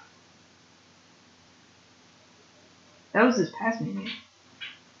 That was his past Mania.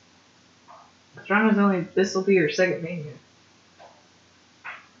 This will be her second Mania.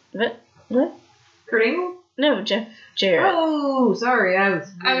 What? Kurt Angle? No, Jeff Jarrett. Oh, sorry, I was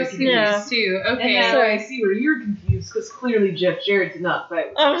confused Yeah. too. And Okay. now I see where you're confused, because clearly Jeff Jarrett did not fight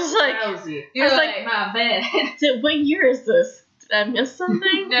with I was like- Rousey. You're I was like, My bad. What year is this? Did I miss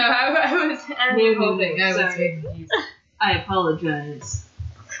something? no, I was No, hoping I was sorry. confused. I apologize.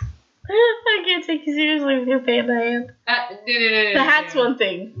 I can't take you seriously with your panda hand. No. The hat's one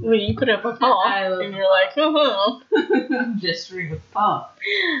thing. When you put up a paw I love and you're like, oh, I'm gesturing with paw.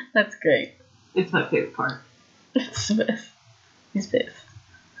 that's great. It's my favorite part. It's the best. He's pissed.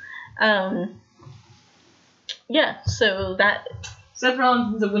 Yeah, so that. Seth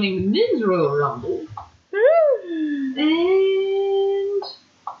Rollins ends up winning the men's Royal Rumble. And it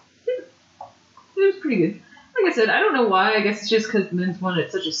was pretty good. Like I said, I don't know why. I guess it's just because the men's one,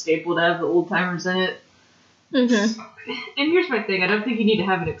 it's such a staple to have the old timers in it. Mm-hmm. And here's my thing. I don't think you need to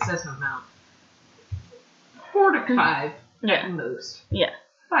have an excessive amount. 4 to 5 Yeah. at most. Yeah.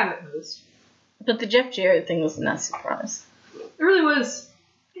 5 at most. But the Jeff Jarrett thing was a nice surprise. It really was.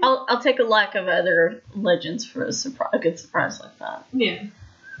 I'll take a lack of other legends for a good surprise like that. Yeah.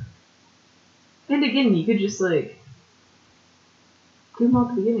 And again, you could just like do them all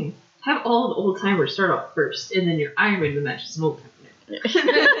at the beginning. Have all the old timers start off first, and then your Iron Man match is an old timer.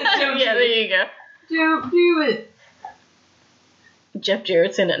 Yeah, there you go. Don't do it. Jeff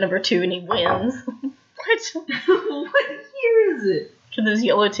Jarrett's in at number 2 and he wins. What? What year is it? Can those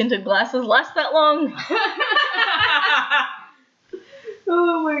yellow tinted glasses last that long?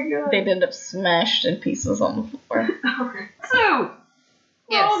 Oh my god. They'd end up smashed in pieces on the floor. Okay. So,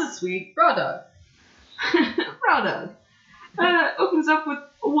 Yes. all this week, Raw dog. Raw Dog opens up with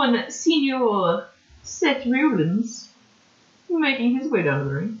one Senior Seth Rollins making his way down to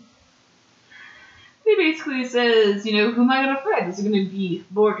the ring. He basically says, you know, who am I going to fight? Is it going to be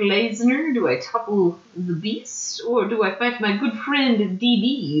Bork Lesnar? Do I topple the Beast? Or do I fight my good friend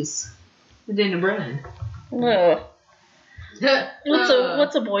DD's? Daniel Bryan. Ugh.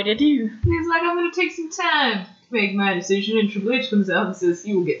 What's a boy to do? He's like, I'm going to take some time to make my decision. And Triple H comes out and says,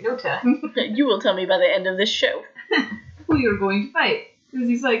 you will get no time. You will tell me by the end of this show. Who you're going to fight. Because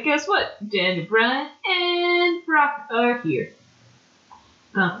he's like, guess what? Daniel Bryan and Brock are here.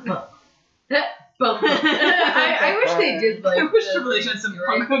 Well. I wish they did like. I wish Triple H had some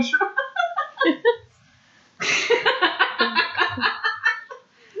punk control.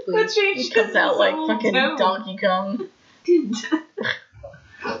 That He changed comes out like whole fucking tone. Donkey Kong.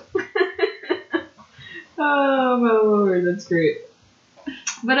 Oh my lord, that's great.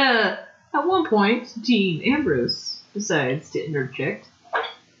 But at one point, Dean Ambrose decides to interject.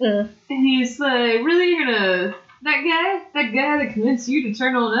 Mm. And he's like, really, you're gonna... That guy that convinced you to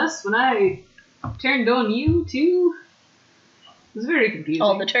turn on us when I turned on you, too? It was very confusing.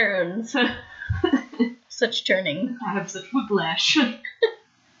 All the turns. Such turning. I have such whiplash.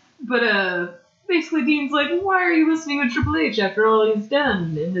 But, basically Dean's like, why are you listening to Triple H after all he's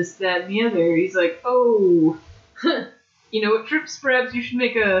done? And this, that, and the other. He's like, oh... You know what, Trips? Perhaps you should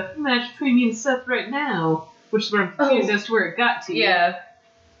make a match between me and Seth right now. Which is where I'm confused as to where it got to. Yeah.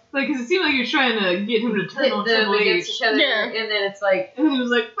 Like, because it seemed like you're trying to get him to turn on Triple against H. each other, Yeah. and then it's like, And then he was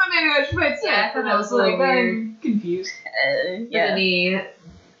like, but maybe I should fight Seth. Yeah, I thought and that I was was a little like, weird. I'm confused. and then he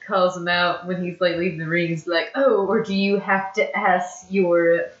calls him out when he's like leaving the ring. He's like, oh, or do you have to ask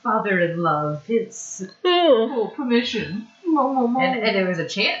your father-in-law, Vince? Oh. Oh, permission. And And there was a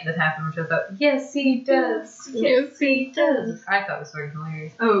chant that happened, which I thought, yes, he does. Yes, he does. I thought it was fucking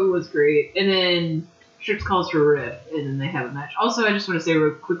hilarious. oh, it was great. And then Trips calls for a ref, and then they have a match. Also, I just want to say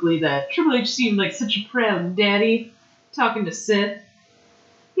real quickly that Triple H seemed like such a proud daddy talking to Seth.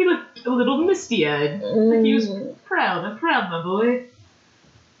 He looked a little misty-eyed. Like he was proud. I'm proud, my boy.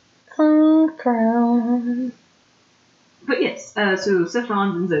 Oh, crown. But yes, so Seth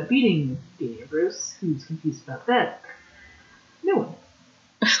Rollins ends up beating Dean Ambrose. Who's confused about that? No one.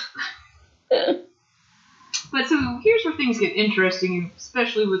 But so here's where things get interesting,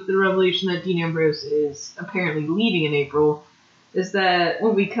 especially with the revelation that Dean Ambrose is apparently leaving in April, is that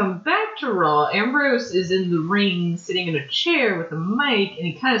when we come back to Raw, Ambrose is in the ring sitting in a chair with a mic, and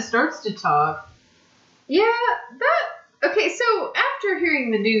he kind of starts to talk. Yeah, okay, so after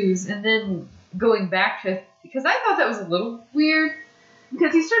hearing the news and then going back to, because I thought that was a little weird.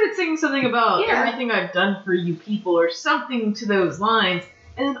 Because he started saying something about Yeah. everything I've done for you people, or something to those lines,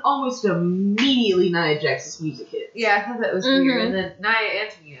 and then almost immediately Nia Jax's music hits. Yeah, I thought that was Mhm. weird. And then Nia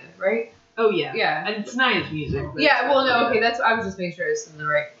Antonia, right? Oh, yeah. Yeah. And it's Nia's music. but- Yeah, well, no, okay, I was just making sure I was in the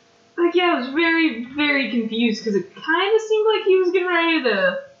right. Like, yeah, I was very, very confused, because it kind of seemed like he was getting ready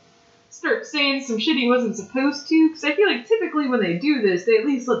to start saying some shit he wasn't supposed to, because I feel like typically when they do this, they at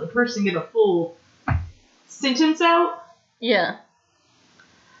least let the person get a full sentence out. Yeah.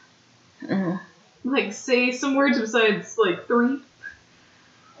 Mm. Like, say some words besides, like, 3.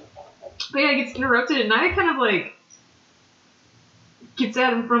 But yeah, it gets interrupted, and Nia kind of, like, gets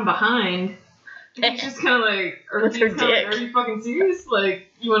at him from behind. And he's just kind of like, With her dick. are you fucking serious? Like,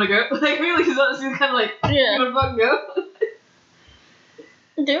 you want to go? Like, really, he's honestly kind of like, you Yeah. want to fucking go?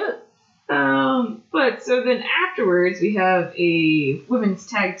 Do it. But so then afterwards we have a women's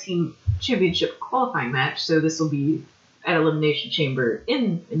tag team championship qualifying match. So this will be at Elimination Chamber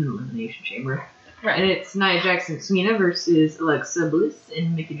in an Elimination Chamber. Right. And it's Nia Jackson Tamina versus Alexa Bliss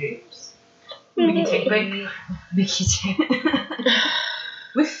and Mickey James. Mickey Tank. Mickey Tank.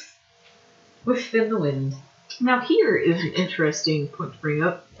 Whiff in the wind. Now here is an interesting point to bring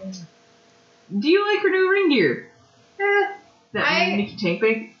up. Do you like her new ring gear? That Mickey Tank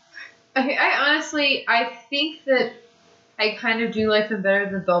thing? Okay, I think that I kind of do like them better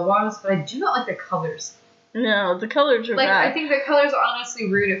than bell bottoms, but I do not like the colors. No, the colors are Like, bad. I think the colors honestly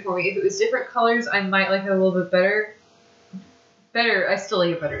ruined it for me. If it was different colors, I might like it a little bit better. I still like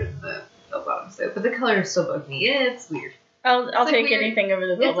it better than the bell bottoms, though. But the colors still bug me. It's weird. I'll like take weird- anything over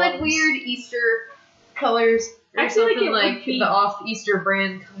the bell It's like bottoms. weird Easter colors. Or I feel like something it like would be- the off Easter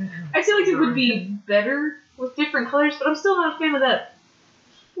brand color. I feel like it would be better with different colors, but I'm still not a fan of that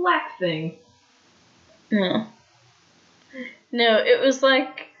black thing. No. No, it was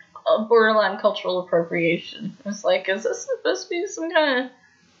like a borderline cultural appropriation. It was like, is this supposed to be some kind of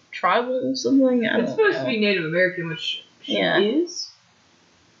tribal something? I don't It's supposed know. to be Native American, which she Yeah. is,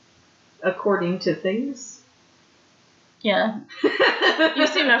 according to things. Yeah. You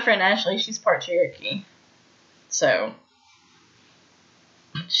see my friend Ashley, she's part Cherokee. So,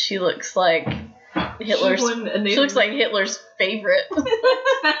 she looks like Hitler's... She won a She Native looks like Hitler's favorite.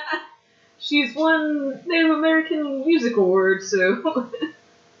 She's won Native American Music Award, so.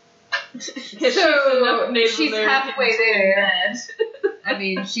 She's halfway there. I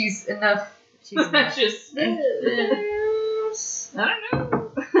mean, she's enough. She's enough. Just. I don't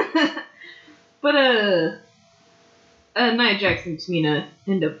know. But, Nia Jackson and Tamina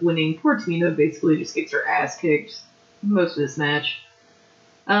end up winning. Poor Tamina basically just gets her ass kicked most of this match.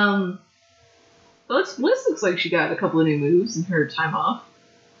 Bliss looks like she got a couple of new moves in her time off.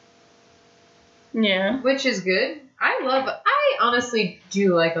 Yeah. Which is good. I honestly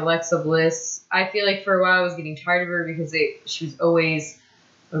do like Alexa Bliss. I feel like for a while I was getting tired of her because she was always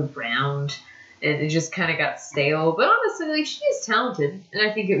around and it just kind of got stale. But honestly, like, she is talented and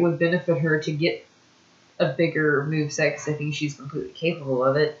I think it would benefit her to get a bigger moveset because I think she's completely capable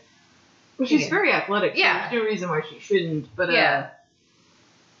of it. Well, she's very athletic. So Yeah. There's no reason why she shouldn't. But Yeah.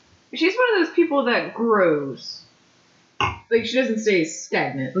 she's one of those people that grows. Like, she doesn't stay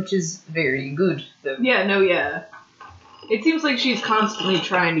stagnant. Which is very good, though. Yeah, no, yeah. It seems like she's constantly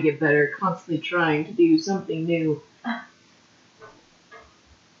trying to get better, constantly trying to do something new.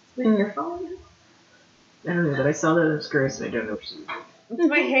 Your phone? I don't know, but I saw that as gross and I don't know what she's doing. It's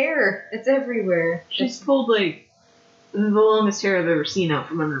my hair. It's everywhere. She's pulled, like, the longest hair I've ever seen out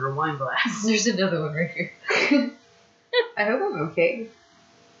from under a wine glass. There's another one right here. I hope I'm okay.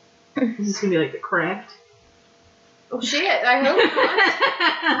 Is this gonna be like The Craft? Oh shit! I hope not.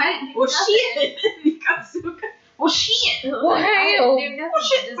 I didn't do nothing. Shit! You got so good. Well, shit! Well, I hell. didn't do nothing. Well,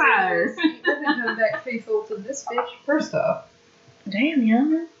 shit fire. I've been coming back faithful to this bitch. First off, Damn,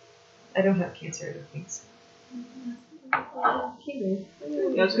 yeah. I don't have cancer. I don't think so. Chemo.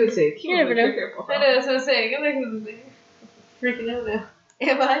 I was gonna say, You never know. I know, that's what I'm saying. I'm like, freaking out now.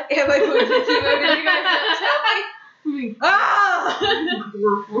 Am I going to chemo? Did you guys not tell me? Ah!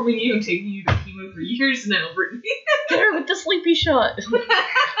 We're you and taking you to chemo for years now, Brittany. Get her with the sleepy shot.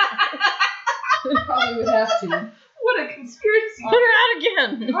 Probably would have to. What a conspiracy. Put her out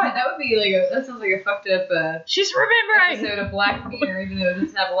again. God, that would be like that sounds like a fucked up She's remembering. episode of Black Mirror, even though it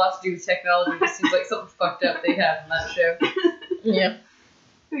doesn't have a lot to do with technology. It just seems like something fucked up they have in that show. Yeah.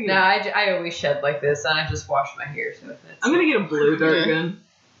 No, I always shed like this, and I just wash my hair. So that's I'm gonna get a blow dart gun.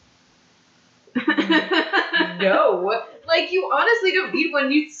 No, like you honestly don't need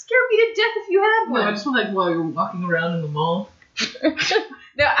one. You'd scare me to death if you had No, one. I just want like while you're walking around in the mall.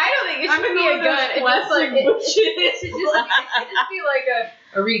 No, I don't think it I'm should gonna be a go gun. with It's just plastic like it bushes. should just be like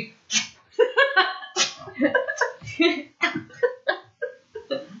a reed.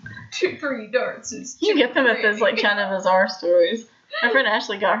 2, 3 darts. You get them at those like China Bazaar stores. My friend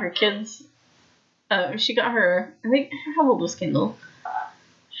Ashley got her kids. She got her. I think how old was Kendall?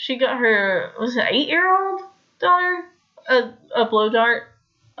 She got her. Was it 8-year-old daughter a blow dart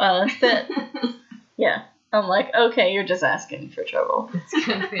set? Yeah. I'm like, okay, you're just asking for trouble.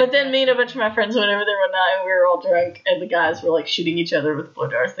 But then me and a bunch of my friends went over there one night and we were all drunk and the guys were like shooting each other with blow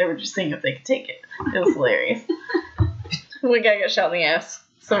darts. They were just seeing if they could take it. It was hilarious. One guy got shot in the ass.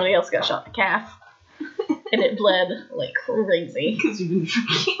 Somebody else got shot in the calf. And it bled like crazy. Because you've been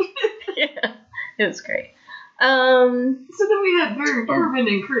drinking. Yeah. It was great. So then we had Baron Corbin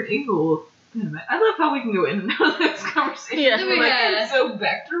and Kurt Angle. I love how we can go in and out of this conversation. Yeah. We're like, it's so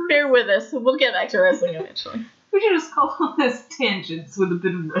back to Bear with us. We'll get back to wrestling eventually. We should just call this tangents with a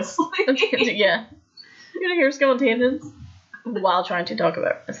bit of wrestling. Yeah. You're gonna hear us go on tangents while trying to talk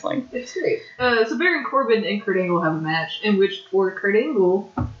about wrestling. It's great. So Baron Corbin and Kurt Angle have a match in which poor Kurt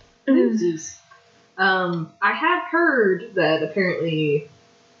Angle loses. I have heard that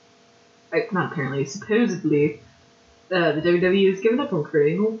supposedly, the WWE has given up on Kurt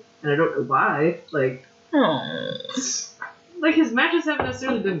Angle, and I don't know why. Like his matches haven't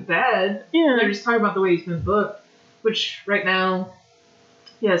necessarily been bad. Yeah. They're just talking about the way he's been booked, which right now,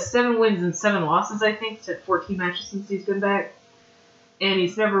 he has 7 wins and 7 losses, I think. He's had 14 matches since he's been back. And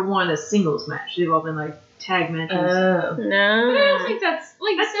he's never won a singles match. They've all been, like, tag matches. No. But I don't think that's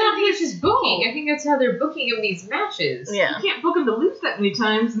That's not not his his booking. fault. I think that's how they're booking him these matches. Yeah. You can't book him to lose that many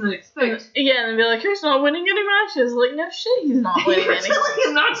times and then expect... Yeah, and be like, he's not winning any matches. Like, no shit, he's not winning You're any. telling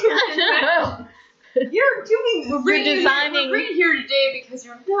him not to win matches. You're doing this. We're bringing designing- here today because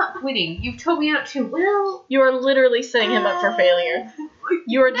you're not winning. You've told me not to. Well, You are literally setting him up for failure.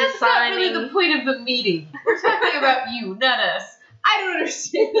 You are that's not really designing. the point of the meeting. We're talking about you, not us. I don't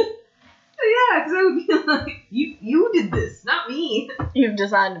understand. Yeah, because I would be like, you did this, not me. You've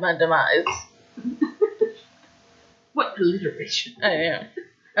designed my demise. What alliteration. Oh, yeah.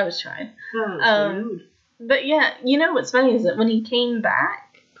 I was trying. Oh, rude. But yeah, you know what's funny is that when he came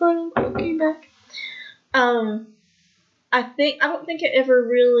back, quote unquote came back, I don't think it ever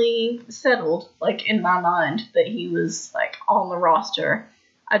really settled, like, in my mind that he was, like, on the roster.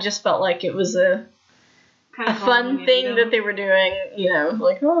 I just felt like it was a fun thing that they were doing, you know,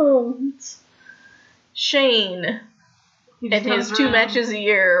 like, oh, it's Shane and his 2 matches a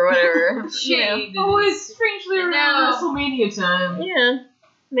year or whatever. Shane. Always strangely And around now- WrestleMania time. Yeah.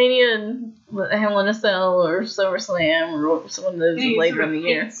 Mania and Hell in a Cell or SummerSlam or one of those Any later sort in the of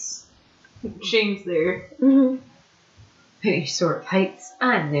year. hits. Shane's there. Mm-hmm. Any sort of heights,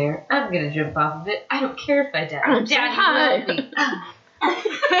 I'm there. I'm gonna jump off of it. I don't care if I die. I'm so Daddy high. love me.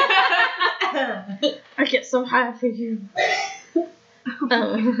 I get so high for you.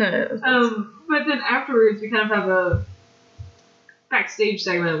 But then afterwards, we kind of have a backstage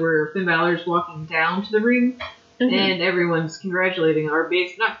segment where Finn Balor's walking down to the ring, and everyone's congratulating our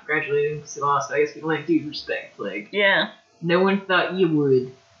base. Not congratulating because he lost, but I guess people like due respect. Like, Yeah. no one thought you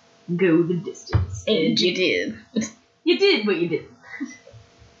would go the distance. And you did. You did, but you didn't.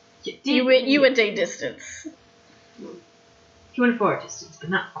 You went a distance. He went a far distance, but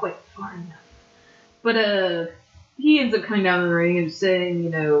not quite far enough. But, he ends up coming down the ring and saying, you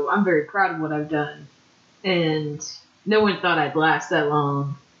know, I'm very proud of what I've done. And no one thought I'd last that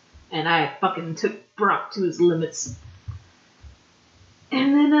long. And I fucking took Brock to his limits.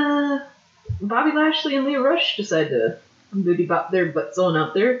 And then, Bobby Lashley and Lio Rush decide to booty bop their butts on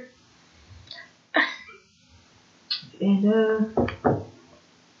out there. And,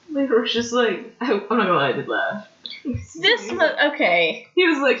 Lio Rush is like, I'm not gonna lie, I did laugh. This was okay. He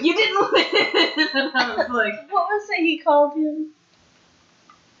was like, you didn't win! And I was like, What was it he called him?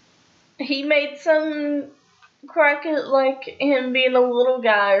 He made some crack at like him being a little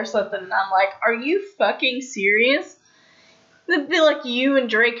guy or something, and I'm like, are you fucking serious? It'd be like you and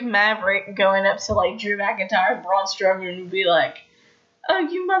Drake Maverick going up to like Drew McIntyre and Braun Strowman and be like, oh,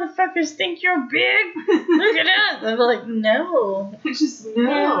 you motherfuckers think you're big? Look at us! I'm like, no. just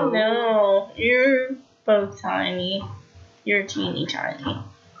no. No. You're both tiny. You're teeny tiny.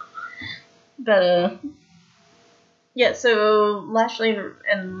 But, yeah, so Lashley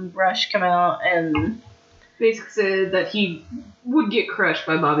and Rush come out and Basically said that he would get crushed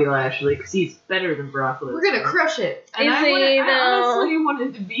by Bobby Lashley because he's better than Brock Lesnar. We're gonna crush it. And Is he, I honestly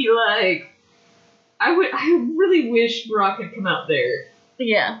wanted to be like, I really wish Brock had come out there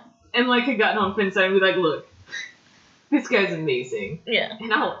yeah, and like had gotten on Finn's side and be like, look, this guy's amazing, yeah.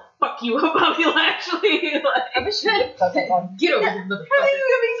 and I'll fuck you up, Bobby Lashley. Like, I wish you would fucking one. Get over Yeah. him, how are motherfucker. you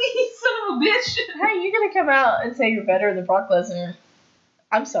gonna be son of a bitch? How are you gonna come out and say you're better than Brock Lesnar?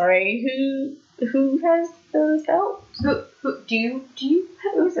 I'm sorry, who has the belt? Who do you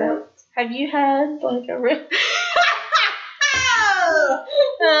have Who's that? Have you had like a real?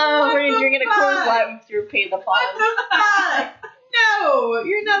 What We're the drinking a fuck? Coors Light with your panda What paws. the fuck? No,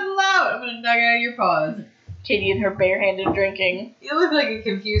 you're not allowed. I'm gonna knock out your paws. Katie and her barehanded drinking. You look like a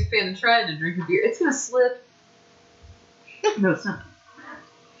confused panda trying to drink a beer. It's gonna slip. No, it's not.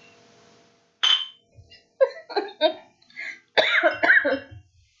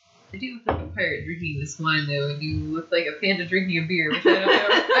 I do look like a pirate drinking this wine though, and you look like a panda drinking a beer, which I don't know.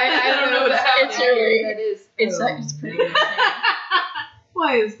 I don't know what's happening. It's really- that is. It's pretty good.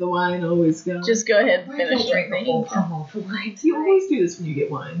 Why is the wine always gone? Just go ahead and Why finish did I drink the drinking. whole bottle of wine? You always do this when you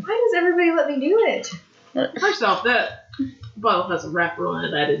get wine. Why does everybody let me do it? First off, that bottle has a wrapper on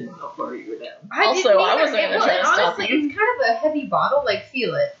it. I didn't know how far you were down. I wasn't going to try to stop honestly, you. it's kind of a heavy bottle. Like,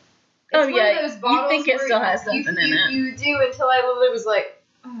 feel it. It's Oh, one yeah, of those you bottles think it where still has something in it. You do until I literally was like,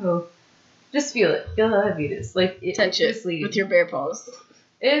 oh, just feel it. Feel how heavy it is. Like, Touch it's it misleading. with your bare paws.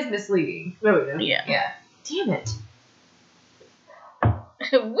 It is misleading. Oh, yeah. Yeah. Yeah. Damn it.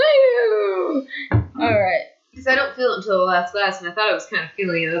 Woo! Alright. Because I don't feel it until the last glass, and I thought I was kind of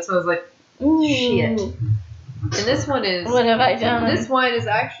feeling it. That's why I was like, shit. And this one is... What have I done? This wine is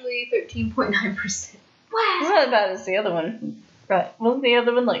actually 13.9%. Not as bad as the other one. Right. Wasn't the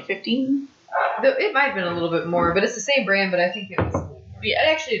other one like 15? It might have been a little bit more, but it's the same brand, but I think it was a little more. Yeah,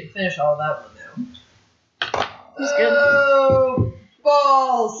 I actually didn't finish all of that one, though. It's good. Oh,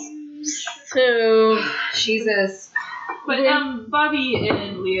 balls! So, Jesus. But Bobby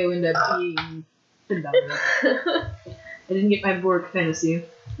and Leo end up being phenomenal. I didn't get my Borg fantasy.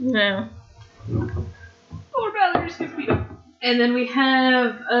 no. Or rather, just gets beat up. And then we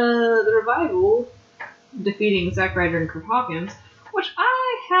have the Revival defeating Zack Ryder and Kurt Hawkins, which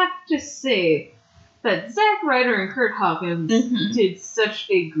I have to say that Zack Ryder and Kurt Hawkins did such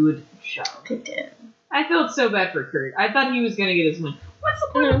a good job. They did. I felt so bad for Kurt. I thought he was going to get his win. What's the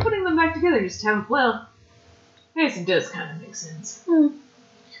point of putting them back together? Just have, well, I guess it does kind of make sense.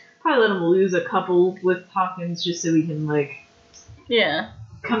 Probably let him lose a couple with Hawkins just so we can, like, Yeah.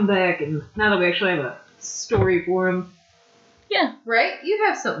 come back, and now that we actually have a story for him. Yeah. Right? You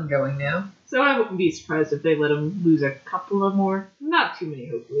have something going now. So I wouldn't be surprised if they let him lose a couple of more. Not too many,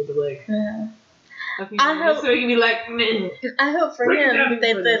 hopefully, but like a few I more. hope- So he can be like, meh. I hope for Break it him down that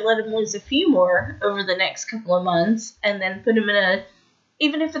they further. let him lose a few more over the next couple of months and then put him in a,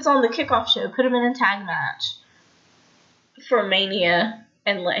 even if it's on the kickoff show, put him in a tag match for Mania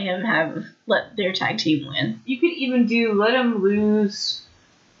and let their tag team win. You could even let him lose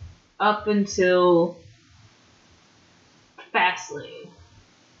up until Fastlane.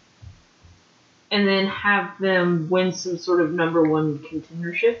 And then have them win some sort of number one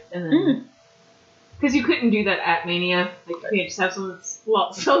contendership. And then. Because you couldn't do that at Mania. Like, you can't just have someone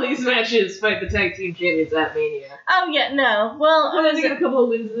lost all these matches fight the tag team champions at Mania. Oh, yeah, no. Well, And then they get a couple of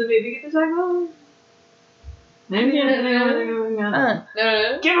wins and then maybe get the tag home. Maybe. No.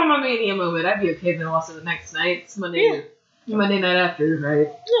 Give him a Mania moment. I'd be okay if they lost it the next night. It's Monday night after, right?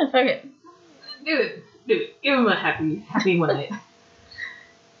 yeah, fuck it. Do it. Give him a happy one night.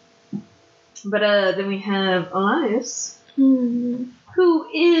 But then we have Elias, who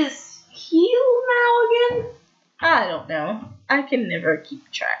is heel now again. I don't know. I can never keep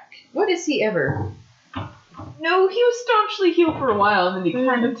track. What is he ever? No, he was staunchly heel for a while, and then he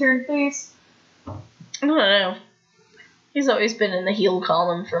kind of turned face. I don't know. He's always been in the heel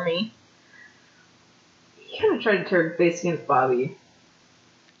column for me. He kind of tried to turn face against Bobby.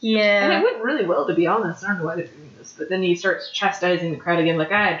 And Yeah. it went really well, to be honest. I don't know why they're doing this. But then he starts chastising the crowd again,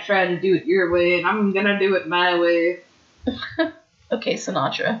 like, I tried to do it your way, and I'm gonna do it my way. Okay,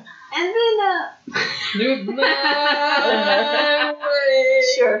 Sinatra. And then, Do it my way.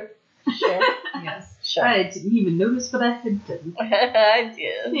 Sure. Yes. Sure. I didn't even notice what I had done. I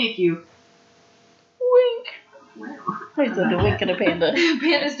did. Thank you. Wink. I said a wink and a panda.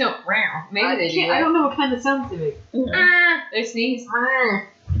 Pandas don't row. Maybe they do. I don't know what kind of sounds they make. They sneeze.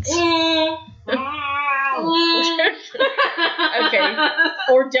 Okay.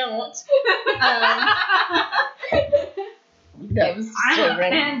 Or don't. That was so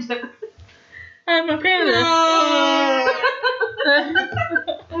random. I'm a panda.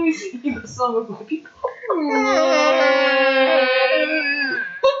 Let me sing the song with my people.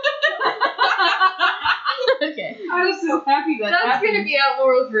 Okay. I was so happy that That's happened. gonna be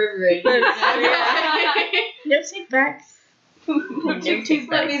Outlaws River right now. No take backs. Don't you take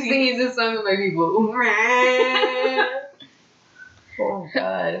Let that me seat. sing this song with my people. Oh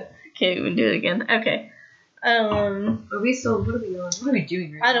god. Okay, we can do it again. Okay. Are we still? What are we on? What are we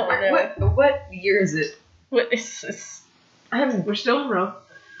doing right I don't now? know. What year is it? What is this? We're still in row.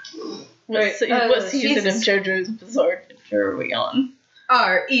 What season Jesus. of JoJo's Bizarre Adventure are we on?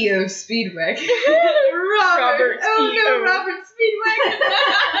 Our EO Speedway. Robert Oh no, E.O. Robert Speedway.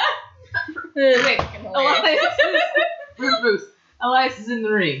 Elias is in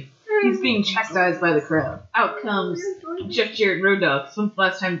the ring. He's being chastised by the crowd. Out comes Jeff Jarrett and Road Dogg. When's the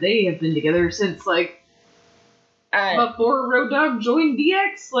last time they have been together? Since, like, before Road Dogg joined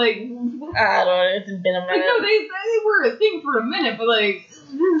DX? Like, I don't know. It's been a like, minute. no, they were a thing for a minute, but, like, it's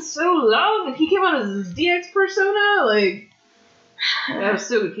been so long. And he came out as his DX persona. Like, I was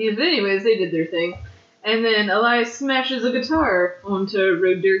so confused. But anyways, they did their thing. And then Elias smashes a guitar onto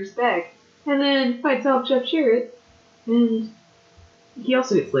Road Dogg's back. And then fights off Jeff Jarrett. And he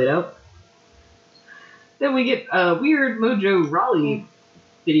also gets laid out. Then we get a weird Mojo Raleigh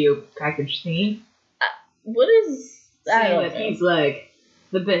video package thing. What is Saying that? that he's like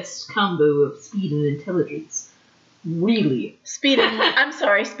the best combo of speed and intelligence. Really? Speed and I'm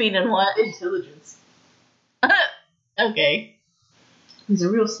sorry, speed and what? Intelligence. Okay. He's a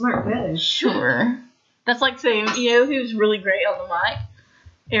real smart guy. Sure. That's like saying, you know who's really great on the mic?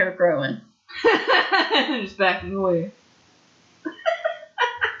 Eric Rowan. Just backing away.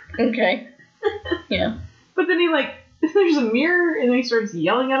 Okay. Yeah. But then he like, there's a mirror and then he starts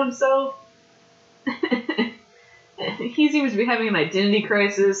yelling at himself. He seems to be having an identity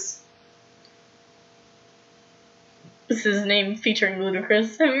crisis. This is named featuring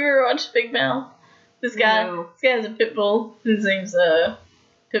Ludacris. Have you ever watched Big Mouth? This guy has a pit bull. His name's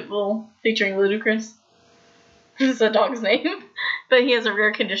Pitbull featuring Ludacris. This is a dog's name. But he has a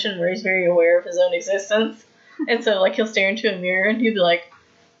rare condition where he's very aware of his own existence. And so like he'll stare into a mirror and he'll be like,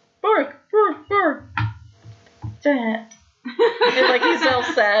 bark, bark, bark. Fat. And like he's all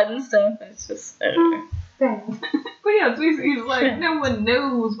sad and stuff. It's just, I don't know. But yeah, so he's like, no one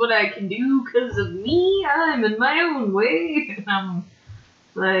knows what I can do because of me. I'm in my own way. And I'm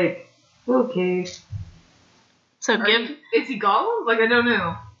like, okay. So Is he Gollum? Like, I don't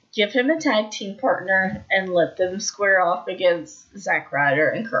know. give him a tag team partner and let them square off against Zack Ryder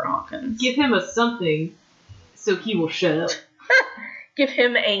and Kurt Hawkins. Give him a something so he will shut up. Give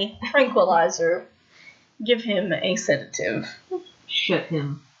him a tranquilizer. Give him a sedative. Shut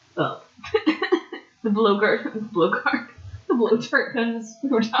him up. The blowdart guns we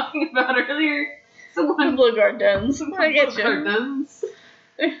were talking about earlier. The blowguard guns. I get Blowdart you. guns.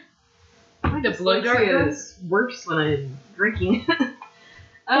 The blowdart is worse when I'm drinking.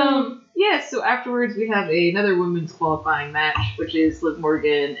 Yeah, so afterwards we have another women's qualifying match, which is Liv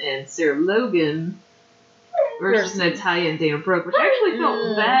Morgan and Sarah Logan versus Natalya and Dana Brooke, which I actually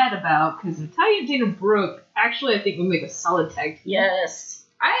felt bad about, because Natalya and Dana Brooke actually I think would make a solid tag team. Yes.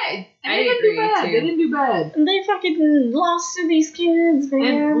 I They didn't do bad. too. They didn't do bad. And they fucking lost to these kids, man.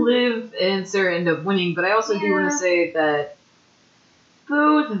 And Liv and Sarah end up winning, but I also do want to say that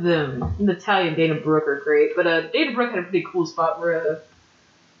both of them, Natalya and Dana Brooke, are great. But Dana Brooke had a pretty cool spot where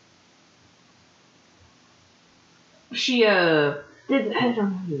she did, I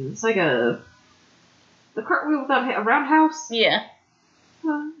don't know, it's like the cartwheel without a roundhouse. Yeah.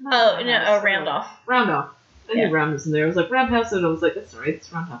 A round-off. Round-off. I knew Yeah. round was in there. I was like roundhouse, and I was like, that's right,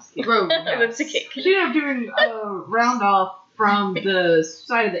 it's roundhouse. Kick. That's a kick. She ended up doing a round-off from the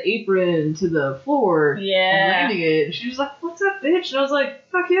side of the apron to the floor. And Yeah. landing it. And she was like, what's up, bitch? And I was like,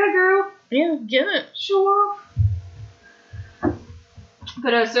 fuck yeah, girl. Yeah, get it. Show off.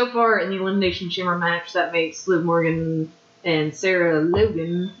 But so far in the Elimination Chamber match, that makes Liv Morgan and Sarah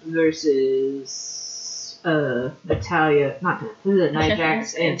Logan versus Natalya, not Nia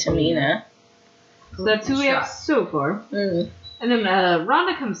Jax and Tamina. So that's who we have so far. Mm. And then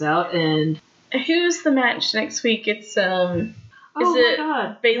Ronda comes out and Who's the match next week? It's oh my it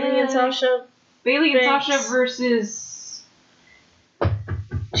god, Bailey and Sasha? Bailey and Banks. Sasha versus.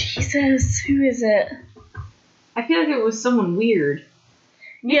 Jesus, who is it? I feel like it was someone weird.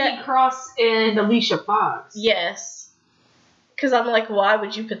 Nikki Cross and Alicia Fox. Yes. Because I'm like, why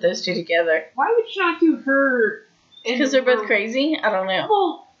would you put those two together? Why would you not do her? Because they're both crazy? I don't know.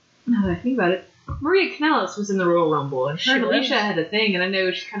 Well, now that I think about it, Maria Kanellis was in the Royal Rumble, and her and She Alicia was. had a thing, and I know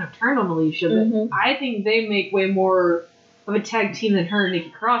she kind of turned on Alicia, but Mhm. I think they make way more of a tag team than her and Nikki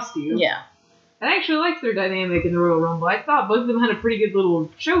Cross do. Yeah. I actually liked their dynamic in the Royal Rumble. I thought both of them had a pretty good little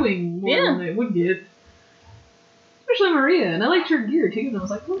showing more than they would get. Especially Maria, and I liked her gear too, and I was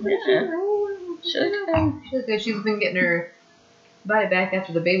like, oh, She's been getting her body back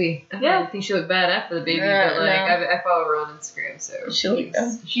after the baby. I Yeah. don't think she looked bad after the baby, Yeah, but like no. I follow her on Instagram, so She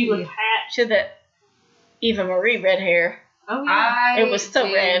looked she looked hot. She had that Eva Marie red hair. Oh, yeah. It was so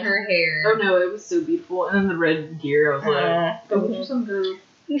did red. Her hair. Oh no, it was so beautiful. And then the red gear, I was like, go Mhm. for some girl.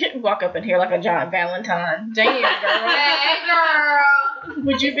 You could walk up in here like a giant Valentine. Damn, girl. Hey girl.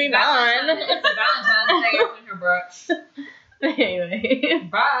 Would you be mine? It's Valentine's Day in her brooks. Anyway.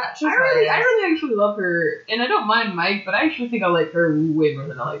 Bye. I really actually love her, and I don't mind Mike, but I actually think I like her way more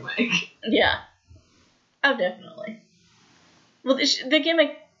than I like Mike. Yeah. Oh, definitely. Well, the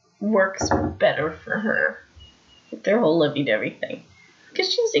gimmick works better for her. With their whole lovey-dovey thing.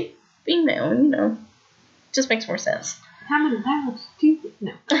 Because she's a female, you know. Just makes more sense. I'm allowed to do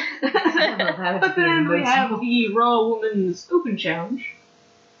no. But then we have the Raw Women's Open Challenge,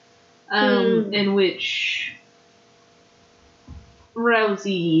 in which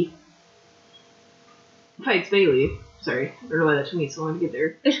Rousey fights Bailey. Sorry, I don't know why that took me so long to get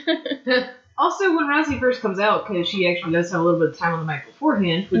there. Also, when Rousey first comes out, because she actually does have a little bit of time on the mic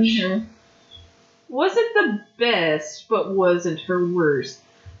beforehand, which wasn't the best, but wasn't her worst.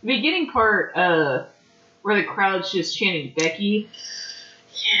 The beginning part, where the crowd's just chanting Becky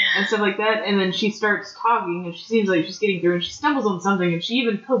and stuff like that, and then she starts talking, and she seems like she's getting through, and she stumbles on something, and she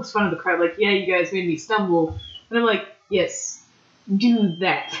even pokes fun of the crowd, like, yeah, you guys made me stumble. And I'm like, yes, do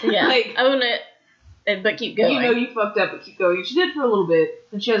that. Yeah, like, own it, but keep going. You know you fucked up, but keep going. And she did for a little bit,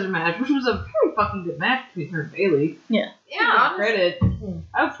 and she has her match, which was a very fucking good match between her and Bayley. Yeah. Yeah, Credit.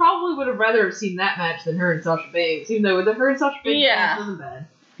 I probably would have rather have seen that match than her and Sasha Banks, even though the her and Sasha Banks match wasn't bad.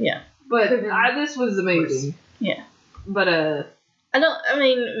 Yeah. But this was amazing. Yeah. But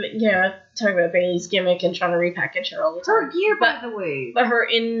talking about Bayley's gimmick and trying to repackage her all the time. her gear, by the way. But her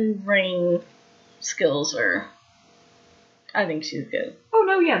in-ring skills are, I think she's good. Oh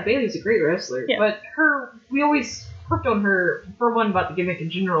no, yeah, Bayley's a great wrestler. Yeah. But we always hooked on her, for one, about the gimmick in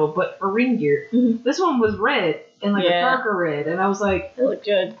general, but her ring gear. Mm-hmm. This one was red, and like a darker red, and I was like, It looked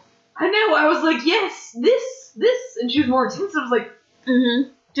good. I know, I was like, yes, this, and she was more intense. I was like,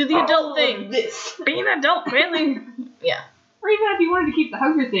 Do the adult thing. This. Be an adult, Bayley. Yeah. Or even if you wanted to keep the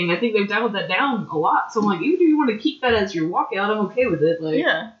hugger thing, I think they've dialed that down a lot. So I'm like, even if you want to keep that as your walkout, I'm okay with it. Like,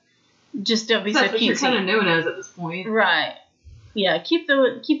 Yeah. Just don't be so that's what you're cutesy. kind of known as at this point. Right. Yeah, keep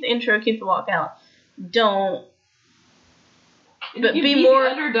the intro, keep the walkout. Don't, And but you be the more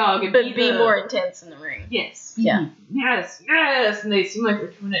underdog, and but be be the, more intense in the ring. Yes. Yeah. Yes. And they seem like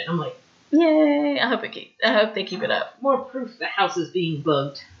they're doing it, and I'm like, Yay! I hope they keep it up. more proof the house is being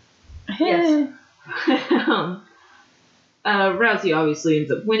bugged. Yes. Rousey obviously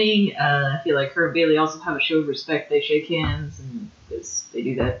ends up winning. I feel like her and Bayley also have a show of respect. They shake hands, and they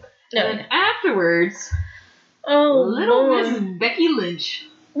do that. No. And then afterwards, Oh, little Lord. Miss Becky Lynch.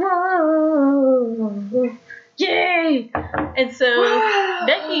 Whoa. Yay! And so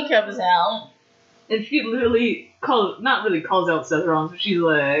Becky comes out. And she literally not really calls out Seth Rollins, but she's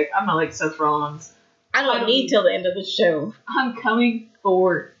like, I'm not like Seth Rollins. I don't need till the end of the show. I'm coming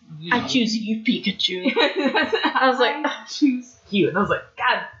for you. I choose you, Pikachu. I was like, I choose you. And I was like,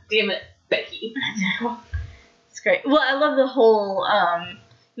 God damn it, Becky. It's great. Well, I love the whole,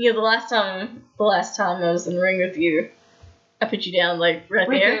 the last time I was in the ring with you, I put you down, like, right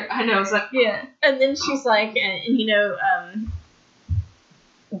there. I know, I was like, Yeah. And then she's like,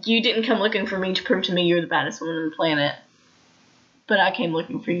 you didn't come looking for me to prove to me you were the baddest woman on the planet. But I came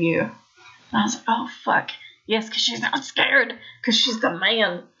looking for you. And I was like, oh, fuck. Yes, because she's not scared. Because she's the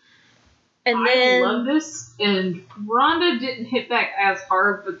man. And then... I love this. And Rhonda didn't hit back as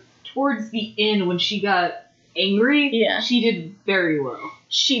hard, but towards the end when she got angry, she did very well.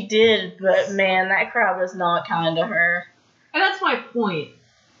 She did, but man, that crowd was not kind to her. And that's my point.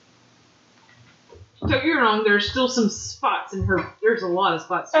 Don't get me wrong, there's still some spots in her. There's a lot of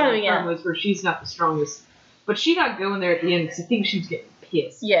spots in her promos where she's not the strongest. But she got going there at the end because I think she was getting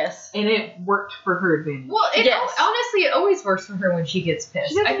pissed. Yes. And it worked for her advantage. Well, honestly, it always works for her when she gets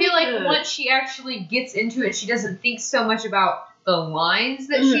pissed. I feel like once she actually gets into it, she doesn't think so much about the lines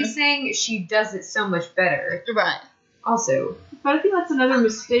that she's saying. She does it so much better. Right. Also. But I think that's another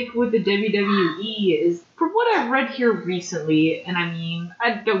mistake with the WWE is, from what I've read here recently, and I mean,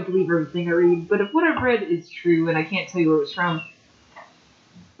 I don't believe everything I read, but if what I've read is true, and I can't tell you where it was from,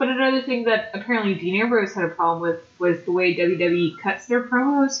 but another thing that apparently Dean Ambrose had a problem with was the way WWE cuts their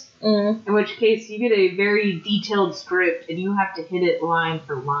promos, in which case you get a very detailed script, and you have to hit it line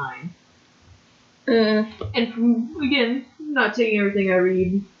for line. And from, again, not taking everything I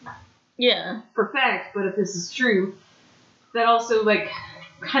read for fact, but if this is true, that also, like,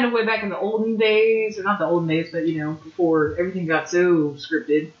 kind of way back in the olden days, or not the olden days, but, before everything got so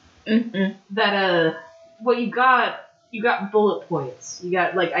scripted, that, what you got bullet points. You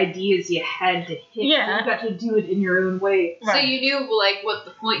got, like, ideas you had to hit. Yeah. You got to do it in your own way. Right. So you knew, like, what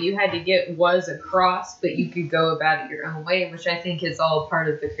the point you had to get was across, but you could go about it your own way, which I think is all part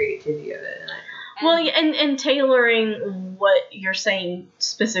of the creativity of it. And tailoring what you're saying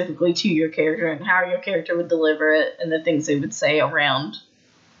specifically to your character and how your character would deliver it and the things they would say around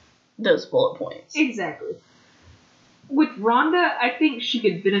those bullet points. Exactly. With Rhonda, I think she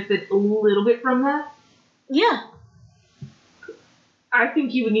could benefit a little bit from that. Yeah. I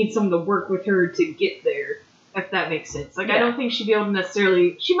think you would need someone to work with her to get there, if that makes sense. Like, I don't think she'd be able to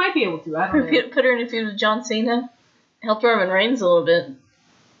necessarily... She might be able to, I don't know. Put her in a feud with John Cena. Helped Roman Reigns a little bit.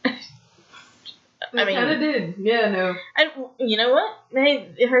 I mean, kind of did. Yeah, no. And you know what?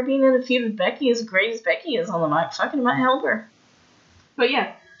 Hey, her being in a feud with Becky, as great as Becky is on the mic, fucking might help her. But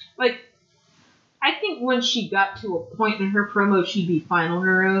yeah, like, I think when she got to a point in her promo, she'd be fine on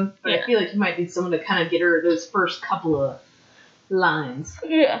her own. But I feel like you might need someone to kind of get her those first couple of lines.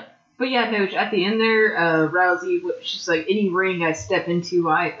 Yeah. But yeah, no, at the end there, Rousey, she's like, any ring I step into,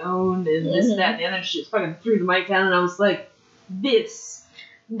 I own, and this, that, and the other. She just fucking threw the mic down, and I was like, that's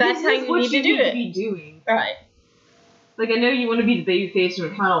how is you what need you to do need it. to be doing. Right. Like, I know you want to be the baby face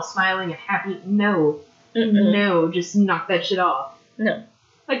and kind of all smiling and happy. No. Mm-mm. No, just knock that shit off. No.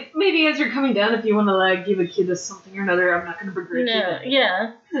 Like, maybe as you're coming down, if you want to, like, give a kid a something or another, I'm not going to begrudge No. you.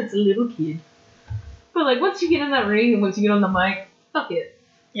 Yeah. It's a little kid. But, like, once you get in that ring and once you get on the mic, fuck it.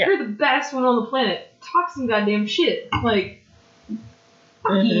 Yeah. You're the baddest one on the planet. Talk some goddamn shit. Like,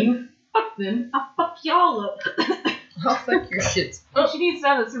 fuck you. Fuck them. I'll fuck y'all up. I'll fuck your shit. And she needs to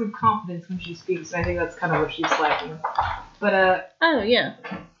have that sort of confidence when she speaks, and I think that's kind of what she's lacking. But, Oh, yeah.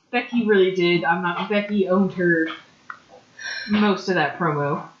 Becky really did. Becky owned her most of that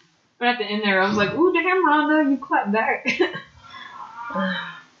promo. But at the end there, I was like, ooh, damn, Ronda, you clapped back.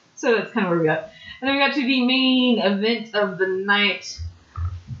 So that's kind of where we got. And then we got to the main event of the night,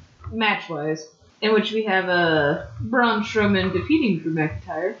 match-wise, in which we have Braun Strowman defeating Drew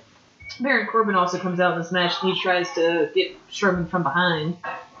McIntyre. Baron Corbin also comes out in this match, and he tries to get Strowman from behind.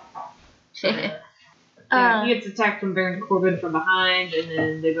 Yeah, he gets attacked from Baron Corbin from behind, and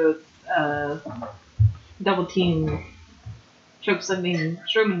then they both double team chokeslaming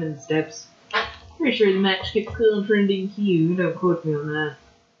Strowman in the steps. Pretty sure the match gets called for DQ. Don't quote me on that.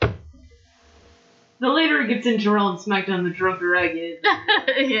 The later it gets into Raw and SmackDown, the drunker I get.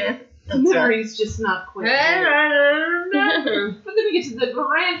 Yeah. Memory's just not quite there. But then we get to the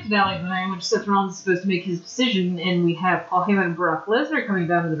grand finale of the night, in which Seth Rollins is supposed to make his decision, and we have Paul Heyman and Brock Lesnar coming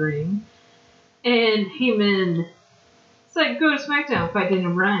down to the ring. And Heyman, it's like, go to SmackDown, fight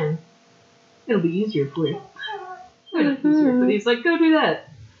Daniel Bryan. It'll be easier for you. Not easier, but he's like, go do that.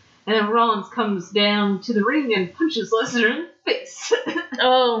 And then Rollins comes down to the ring and punches Lesnar in the face.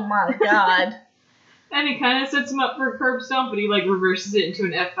 Oh my god. And he kind of sets him up for a curb stomp, but he like reverses it into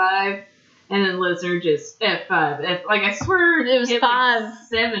an F5. And then Lesnar just F5. Like, I swear It was hit 5. Like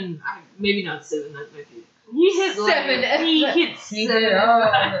 7. Maybe not 7, that might be. He hit 7. Like, he hit 7.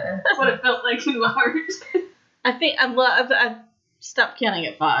 That's what it felt like in my heart. I think I stopped counting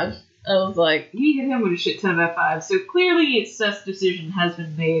at 5. I was like, He hit him with a shit ton of F5. So clearly Seth's decision has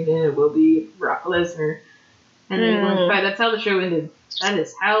been made, and it will be Brock Lesnar. And then we're going to fight. That's how the show ended. That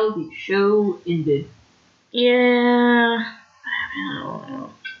is how the show ended. yeah. I don't know.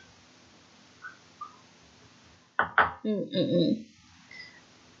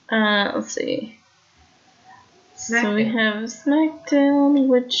 Let's see. So we have SmackDown,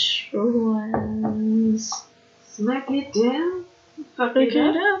 which was Smack it down. Fuck Look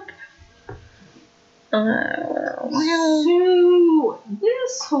it up. So,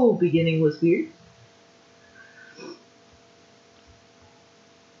 this whole beginning was weird.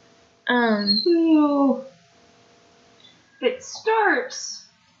 So, it starts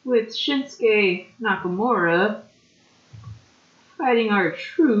with Shinsuke Nakamura fighting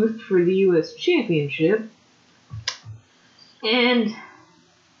R-Truth for the U.S. Championship. And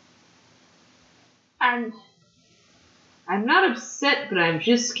I'm not upset, but I'm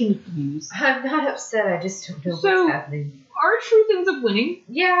just confused. I'm not upset, I just don't know So- what's happening. R-Truth ends up winning.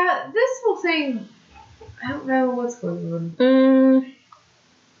 Yeah, this whole thing, I don't know what's going on.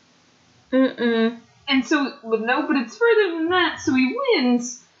 And so, but it's further than that. So he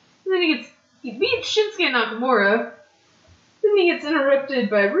wins, and then he beats Shinsuke Nakamura. Then he gets interrupted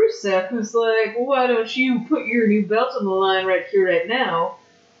by Rusev, who's like, well, why don't you put your new belt on the line right here, right now?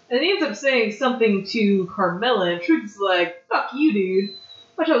 And he ends up saying something to Carmella, and Truth is like, fuck you, dude.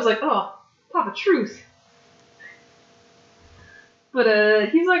 Which I was like, oh, Papa Truth. But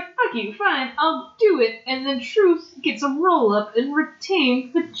he's like, fuck you, fine, I'll do it. And then Truth gets a roll-up and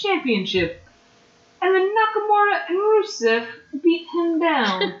retains the championship. And then Nakamura and Rusev beat him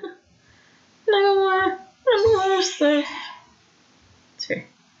down. Rusev. It's fair.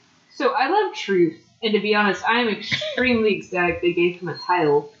 So I love Truth, and to be honest, I am extremely ecstatic they gave him a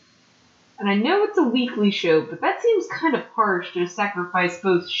title. And I know it's a weekly show, but that seems kind of harsh to sacrifice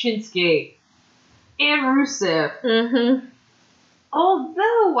both Shinsuke and Rusev.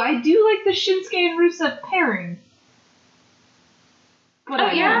 Although, I do like the Shinsuke and Rusev pairing. But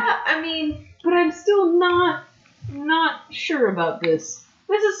But I'm still not sure about this.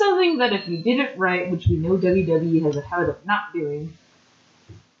 This is something that if you did it right, which we know WWE has a habit of not doing,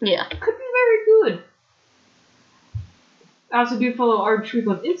 Yeah. it could be very good. I also do follow R-Truth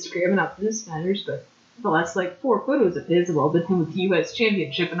on Instagram, not that this matters, but the last, 4 photos of his have all been him with the U.S.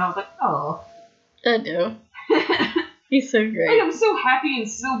 Championship, and I was like, oh. I do. He's so great. I'm so happy and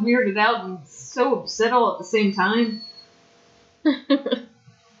so weirded out and so upset all at the same time.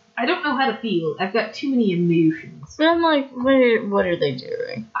 I don't know how to feel. I've got too many emotions. But I'm like, what are they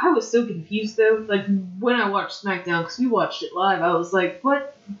doing? I was so confused though. Like when I watched SmackDown, because we watched it live, I was like,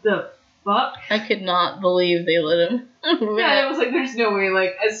 what the fuck? I could not believe they let him. Yeah, I was like, there's no way.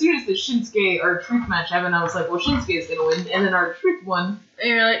 Like, as soon as the Shinsuke or Truth match happened, I was like, well, Shinsuke's gonna win, and then our Truth won. And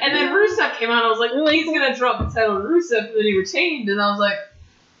you're like, And then Rusev came out, and I was like, well, he's gonna drop the title to Rusev, and then he retained, and I was like,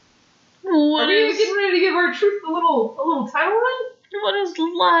 what are we is, getting ready to give our Truth a little title run? what is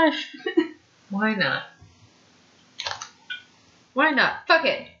life? Why not? Why not? Fuck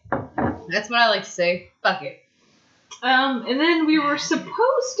it. That's what I like to say. Fuck it. And then we were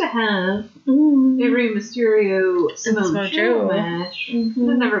supposed to have a Mm. Rey Mysterio Samoa Joe Joe. match. Mhm.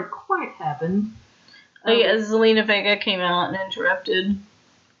 That never quite happened. Oh yeah, Zelina Vega came out and interrupted,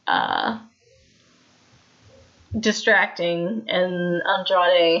 distracting, and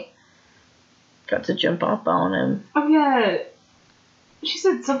Andrade got to jump up on him. Oh yeah, she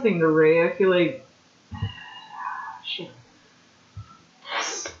said something to Ray. I feel like shit.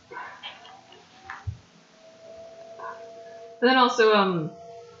 But then also,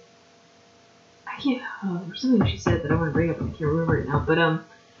 I can't. There's something she said that I want to bring up. I can't remember it now. But I've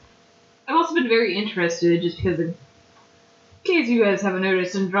also been very interested, just because, in case you guys haven't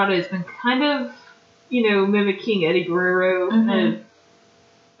noticed, Andrade has been kind of, mimicking Eddie Guerrero in an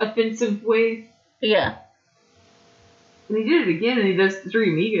offensive way. Yeah, And he did it again, and he does the Three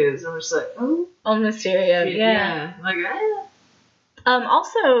Amigos. And I'm just like, oh, on Mysterio. shit, Yeah. like,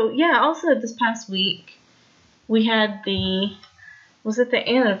 Also this past week, we had was it the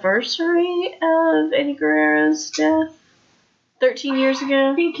anniversary of Eddie Guerrero's death? 13 years I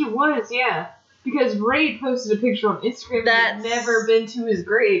ago? think it was, yeah. Because Ray posted a picture on Instagram that That's- he'd never been to his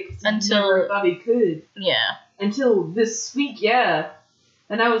grave 'cause he Until- never thought he could. Yeah. Until this week, yeah.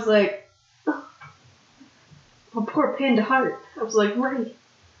 And I was like, oh, my poor Panda Heart. I was like, Ray.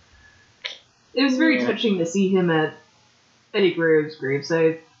 It was very Yeah. touching to see him at Eddie Guerrero's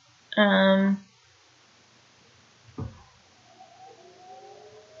gravesite.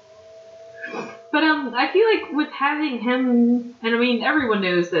 But I feel like with having him, and I mean, everyone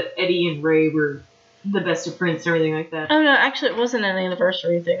knows that Eddie and Ray were the best of friends and everything like that. Oh no, actually it wasn't an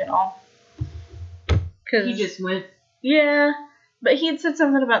anniversary thing at all. Cause He just went, yeah, but he had said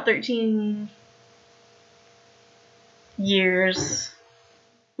something about 13 years,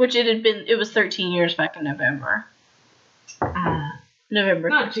 which it was 13 years back in November. November.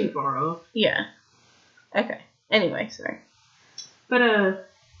 not 13th. too far off. Yeah. Okay. Anyway, sorry. But,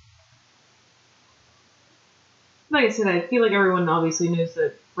 like I said, I feel like everyone obviously knows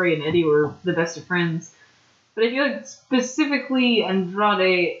that Ray and Eddie were the best of friends. But I feel like specifically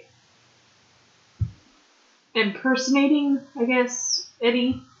Andrade impersonating, I guess,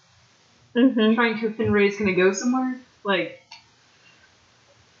 Eddie, Mm-hmm. trying to offend Ray is gonna go somewhere. Like,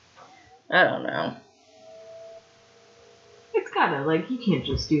 I don't know. it's gotta, like, you can't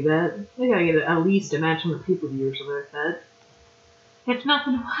just do that. They gotta get at least a match on the pay-per-view or something like that. If not,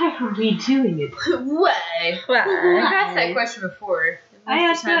 then why are we doing it? Why? I've Why? asked that question before. I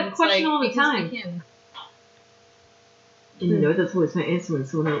ask Most of the time that it's question all the because time. we can. And you know, that's always my answer when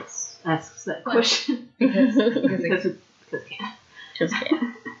someone else asks that What? question. Because Because it can't. Just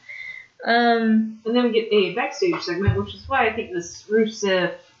kidding. And then we get a backstage segment, which is why I think this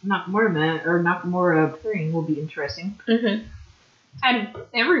Rusev Nakamura pairing will be interesting. Mm-hmm. Out of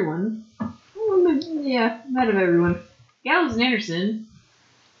everyone, out of everyone, Gallows and Anderson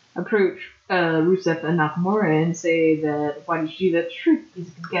approach Rusev and Nakamura and say that, why did you do that to Truth? He's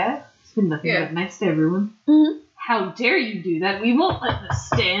a good guy. He's been nothing Yeah. but nice to everyone. Mm-hmm. How dare you do that? We won't let this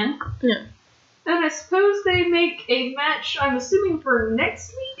stand. Yeah. And I suppose they make a match, I'm assuming, for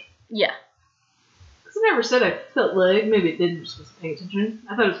next week? Yeah. Because I never said I felt like, maybe it didn't, just wasn't paying attention.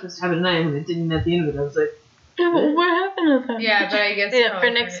 I thought it was supposed to happen tonight, when it didn't at the end of it. I was like, What happened to them? Yeah, but I guess Yeah, probably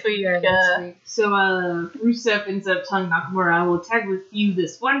for next week. Yeah, next week. so, Rusev ends up telling Nakamura, I will tag with you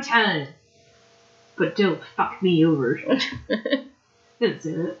this one time, but don't fuck me over. Didn't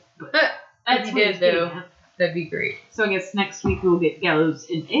say that, but that's If what he he's did, getting though, at. that'd be great. So I guess next week we'll get Gallows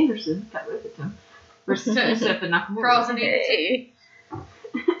and Anderson, got rid of it, versus Rusev and Nakamura. Carlson Anderson. Hey.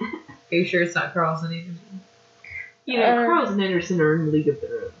 Are you sure it's not Carlson Anderson? You know, Carlos and Anderson are in the league of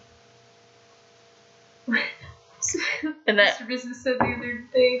their own. And that Mr. Business said the other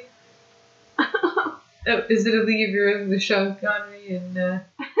day. Oh, is it a League of Your Own with Sean Connery and no,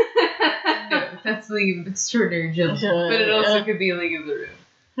 that's League of Extraordinary Gentlemen. But it also could be a League of Their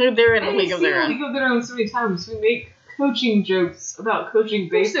Own. they're in a I've league of seen their a own. league of their own so many times. We make coaching jokes about coaching You're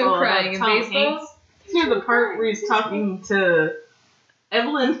baseball. so crying about in Tom baseball. Hanks. You know the part where he's talking to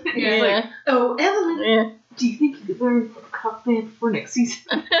Evelyn? And he's Yeah. like, oh, Evelyn. Yeah. do you think you could learn from Cockman before next season?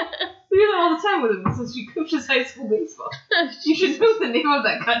 We do that all the time with him since she coaches high school baseball. You should know the name of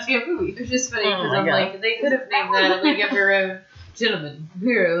that goddamn movie. It's just funny because Oh my I'm God. like, they could have named that a League of Their Own. Gentlemen,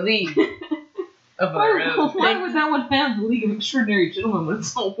 we're a league of our own. Why would that one have the League of Extraordinary Gentlemen when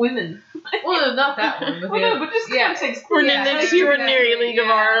it's all women? Well, not that one. But Well, no, but just context. We're in Yeah, an extraordinary league of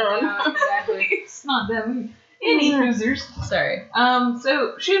our own. No, exactly. It's not that movie. Any losers. Sorry.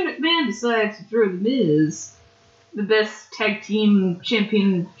 So Shane McMahon decides to throw The Miz, the best tag team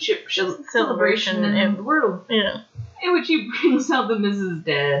championship celebration in the world, Yeah. in which he brings out The Miz's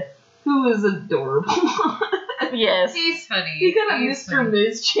dad, who is adorable. Yes. He's funny. He got a He's Mr. funny.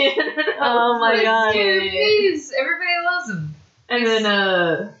 Miz chant. Oh my God. Please, everybody loves him. And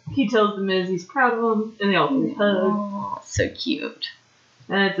then he tells The Miz he's proud of him, and they all hug. Oh, so cute.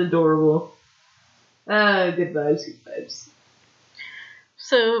 And it's adorable. Good vibes, good vibes.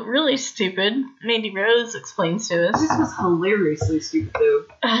 So, really stupid. Mandy Rose explains to us. This was hilariously stupid, though.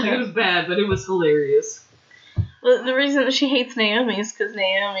 Like, it was bad, but it was hilarious. The reason that she hates Naomi is because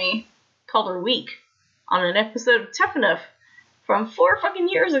Naomi called her weak on an episode of Tough Enough from 4 fucking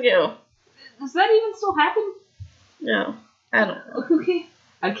years ago. Does that even still happen? No, I don't know. Okay.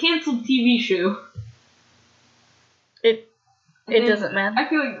 A canceled TV show. It doesn't matter. I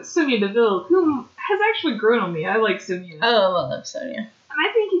feel like Sonya Deville, who has actually grown on me. I like Sonya. Oh, I love Sonya. And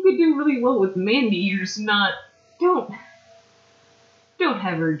I think you could do really well with Mandy. You're just not... Don't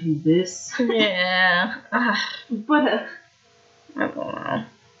have her do this. Yeah. But, I don't know.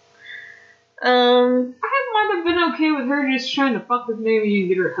 I might have been okay with her just trying to fuck with Naomi and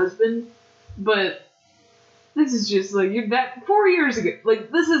get her husband. But... This is just like, you're that 4 years ago.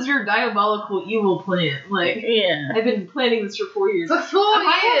 Like, this is your diabolical evil plan. Like, Yeah. I've been planning this for 4 years. For 4 If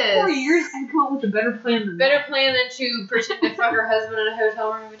I years. had 4 years, I'd come up with a better plan than Better that. plan than to pretend to fuck her husband in a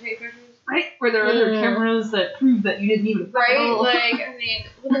hotel room and take pictures. Right? Where there are other cameras that prove that you didn't even fuck at Right? all. Like, I mean,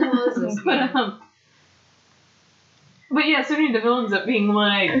 what the hell is this? But yeah, Sonya Deville ends up being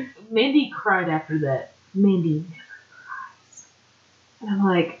like, Mandy cried after that. Mandy never cries. And I'm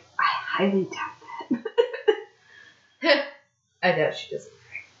like, I highly doubt that. I doubt she doesn't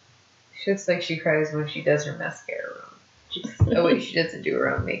cry. She looks like she cries when she does her mascara wrong. Oh wait, she doesn't do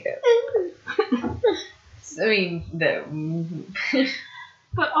her own makeup. I mean, no.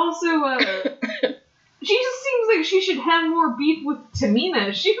 But also, she just seems like she should have more beef with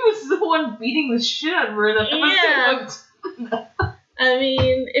Tamina. She was the one beating the shit out of her in the episode. I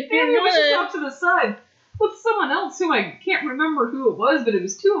mean, if you're Maybe we should gonna... off to the side with someone else who I can't remember who it was, but it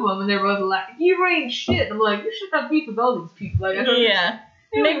was 2 of them, and they were both like, "You ain't shit." I'm like, you should have beef with all these people. Like, I don't Yeah.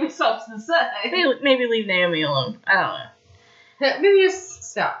 maybe we off to the side. Maybe leave Naomi alone. I don't know. Maybe just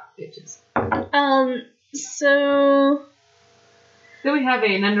stop, bitches. So... Then we have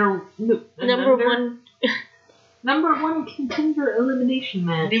a number one contender elimination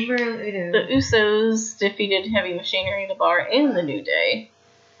match. The Usos defeated Heavy Machinery, The Bar, and The New Day.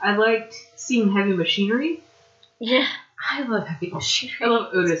 I liked seeing Heavy Machinery. Yeah. I love Heavy Machinery. I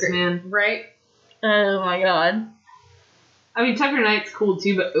love Otis, It's great. man. Right? Oh my god. I mean, Tucker Knight's cool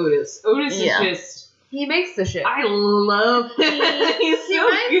too, but Otis is Yeah. just. He makes the shit. I love him. He's so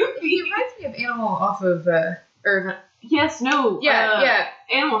goofy. He reminds me of Animal off of, Yes, no. yeah.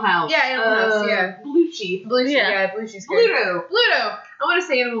 Animal House. Yeah, Animal House, yeah. Bluchie. Bluchie, Yeah. yeah, Bluchie's good. Pluto. Pluto! I want to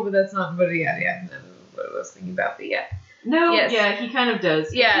say Animal, but that's not, but yeah. That's what I was thinking about, but yeah. No, Yes. yeah, he kind of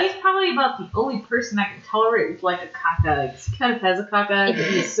does. Yeah. He's probably about the only person I can tolerate with, like, a cockeye. 'Cause he kind of has a cockeye, but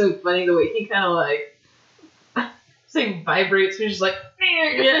he's so funny the way he kind of, like, saying vibrates. He's just like,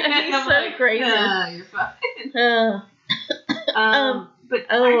 Yeah, he's I'm so like, crazy. Nah, you're fine. But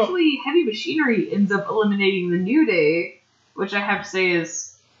actually, Heavy Machinery ends up eliminating the New Day, which I have to say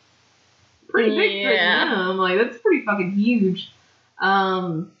is pretty big for them. Like, that's pretty fucking huge.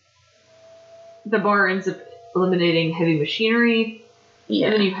 The Bar ends up eliminating Heavy Machinery, Yeah.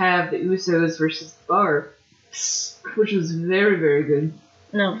 and then you have the Usos versus the Bar, which was very, very good.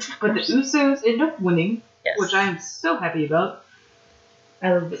 No. But the Usos end up winning, Yes. which I am so happy about.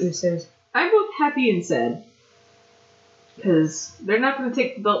 I love the Usos. I'm both happy and sad. Because they're not going to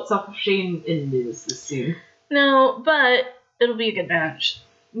take the belts off of Shane and Miz this soon. No, but it'll be a good match.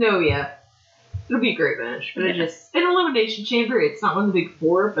 No, yeah. It'll be a great match. But Yeah. an Elimination Chamber, it's not one of the big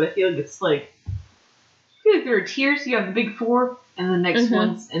 4, but I feel like it's like... I feel like there are tiers. You have the big 4, and the next Mhm.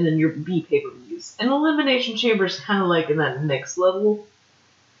 ones, and then your B pay-per-views. And Elimination Chamber is kind of like in that next level.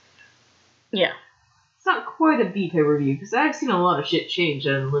 Yeah. It's not quite a B pay-per-view, because I've seen a lot of shit change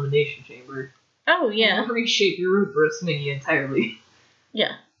at an Elimination Chamber. Oh, yeah. Reshape your route for WrestleMania entirely.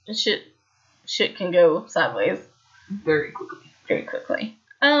 Yeah. Shit can go sideways Very quickly. very quickly.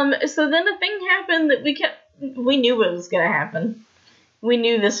 So then a thing happened that we kept we knew what was gonna happen. We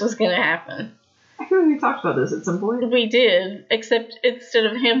knew this was gonna happen. I feel like we talked about this at some point. We did, except instead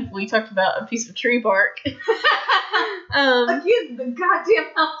of him, we talked about a piece of tree bark. Again, the goddamn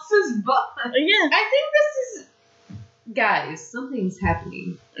house's butt. Yeah. I think this is... Guys, something's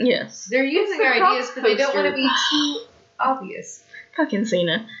happening. Yes. They're using the our ideas, cross but they don't want to poster. be too obvious. Fucking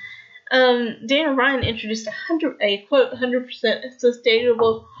Cena. Daniel Bryan introduced a quote 100%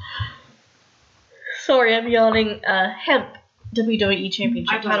 sustainable. Sorry, I'm yawning. Hemp WWE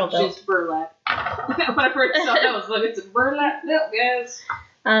Championship I title thought it was belt. just burlap. When I first saw that, I was like, it's a burlap belt, guys.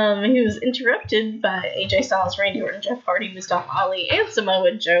 He was interrupted by AJ Styles, Randy Orton, Jeff Hardy, Mustafa Ali, and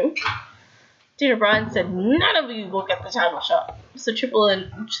Samoa Joe. Daniel Bryan said none of you will get the title shot. So Triple H.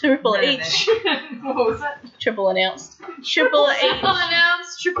 What was that? Triple announced. Triple H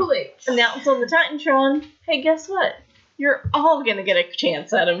Announced Triple H. announced on the Titantron, hey, guess what? You're all gonna get a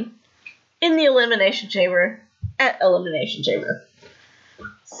chance at him in the Elimination Chamber at Elimination Chamber.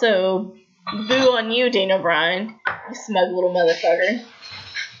 So, boo on you, Daniel Bryan, you smug little motherfucker.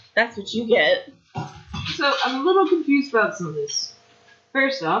 That's what you get. So, I'm a little confused about some of this.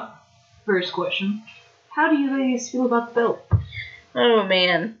 First off, first question. How do you ladies feel about the belt? Oh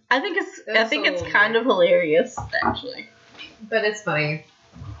man, I think it's kind of hilarious, actually. But it's funny.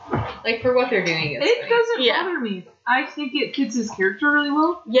 Like, for what they're doing, it's It funny. doesn't Yeah. bother me. I think it fits his character really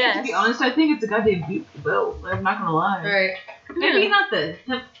well. Yes. To be honest, I think it's a goddamn beautiful belt. I'm not gonna lie. Right. Maybe not the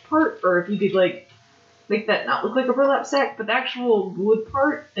hemp part, or if you could make that not look like a burlap sack, but the actual wood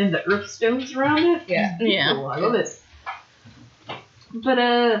part and the earth stones around it. Yeah. Yeah. Cool. I love it. But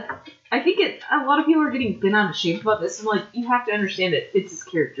I think a lot of people are getting bent out of shape about this, and like you have to understand it fits his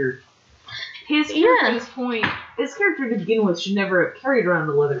character. His character at this point, his character to begin with should never have carried around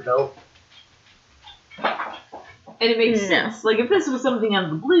a leather belt. And it makes sense. Like if this was something out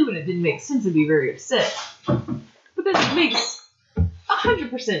of the blue and it didn't make sense, I'd be very upset. But this makes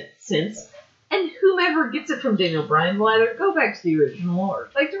 100% sense. And whomever gets it from Daniel Bryan will either go back to the original or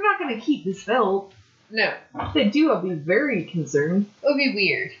like they're not going to keep this belt. No. If they do, I'll be very concerned. It would be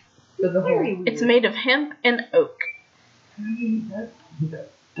weird. With the Very whole... weird. It's made of hemp and oak.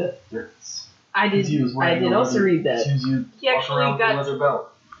 Death threats. I did also read that. He actually got leather belt.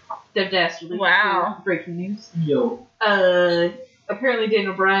 Death Dastardly. Wow. Breaking news. Yo. Apparently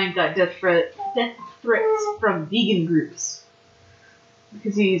Daniel Bryan got death threats from vegan groups.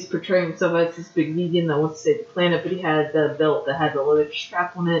 Because he's portraying himself as this big vegan that wants to save the planet, but he had the belt that had the leather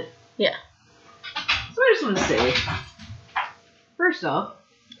strap on it. Yeah. So I just want to say, first off,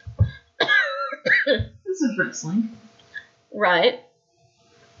 this is wrestling. Right.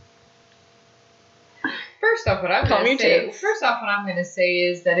 First off, what I'm Calm going your to say. tits. First off, what I'm going to say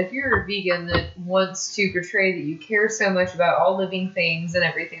is that if you're a vegan that wants to portray that you care so much about all living things and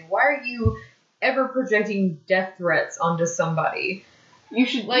everything, why are you ever projecting death threats onto somebody? You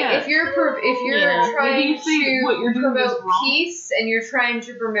should If you're Yeah. trying Maybe you see what you're to doing is promote wrong. peace and you're trying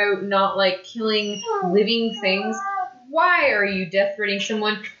to promote not like killing living things, why are you death threatening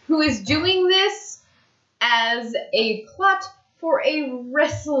someone who is doing this as a plot for a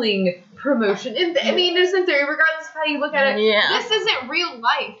wrestling promotion? And I mean, isn't there, regardless of how you look at it, Yeah. this isn't real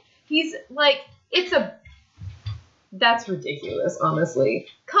life. He's like, that's ridiculous, honestly.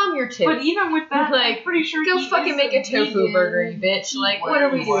 Calm your tits. But even with that, Like, I'm pretty sure Go he fucking is make a tofu vegan. burger, you bitch. Like, what are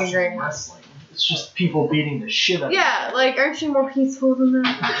we doing right now? Wrestling. It's just people beating the shit out of Yeah, like, aren't you more peaceful than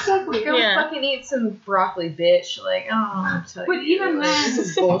that? Exactly. Go Yeah. fucking eat some broccoli, bitch. Like, I don't know. But even then, this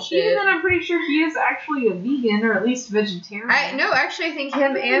is bullshit. Even then, I'm pretty sure he is actually a vegan or at least vegetarian. Actually, I think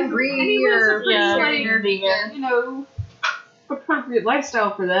him and Bree And he lives a are pretty, like, vegan. you know, appropriate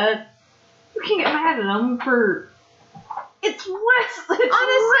lifestyle for that. You can't get mad at him for. It's wrestling.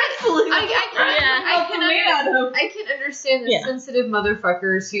 Honestly, wrestling. I can understand the Yeah. sensitive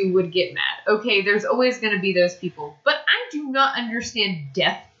motherfuckers who would get mad. Okay, there's always going to be those people. But I do not understand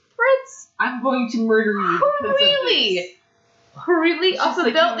death threats. I'm going to murder you. Because Really? Of this. Really? It's Off just the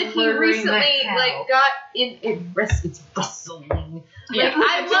like belt you that he murdering recently that cow. got in it's wrestling. Yeah. Like,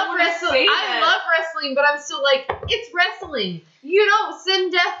 I don't love wanna wrestling. say I that. love wrestling, but I'm still like, it's wrestling. You don't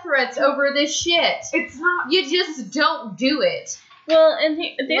send death threats over this shit. It's not. You just don't do it. Well, and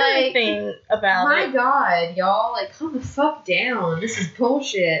the other Like, thing about My it, God, y'all, like, calm the fuck down. This is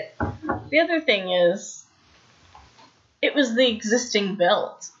bullshit. the other thing is, it was the existing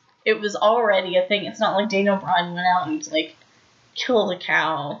belt. It was already a thing. It's not like Daniel Bryan went out and was like, kill the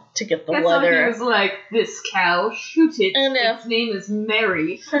cow to get the That's why he leather. was like, this cow, shoot it. And its name is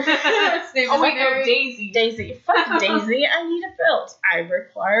Mary. Its name Oh is wait, Mary. no, Daisy. Daisy. Fuck Daisy, I need a belt. I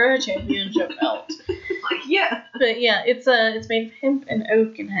require a championship belt. Like, yeah. But yeah, it's made of hemp and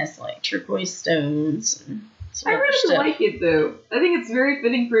oak and has like turquoise stones and some I other really stuff. like it though. I think it's very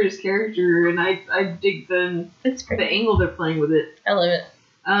fitting for his character, and I dig It's the pretty. angle they're playing with it. I love it.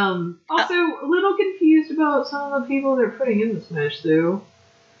 Also, a little confused about some of the people they're putting in this match, though.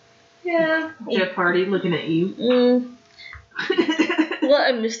 Yeah. Jeff Hardy looking at you. Well,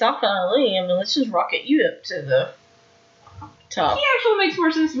 and Mustafa Ali, I mean, let's just rocket you up to the top. He actually makes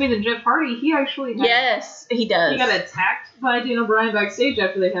more sense to me than Jeff Hardy. He actually had, Yes, he does. he got attacked by Daniel Bryan backstage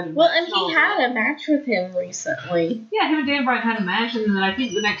after they had a match. Well, and he had a match with him recently. Yeah, him and Daniel Bryan had a match, and then I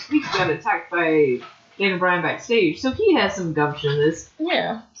think the next week he got attacked by Daniel Bryan backstage. So he has some gumption in this.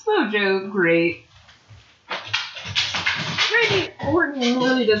 Yeah. Slow Joe, great. Randy Orton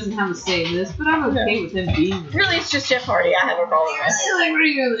really doesn't have a say in this, but I'm okay with him being there. Really, it's just Jeff Hardy I have a problem with. Like,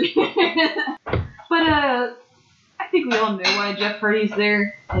 really? But, I think we all know why Jeff Hardy's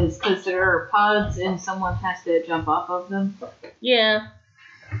there, is because there are pods and someone has to jump off of them. Yeah.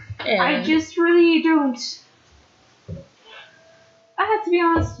 And I just really don't. I have to be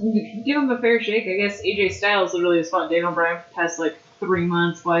honest, give him a fair shake. I guess AJ Styles literally has fought Daniel Bryan for the past, 3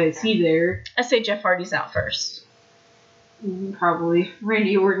 months. Why is he there? I say Jeff Hardy's out first. Probably.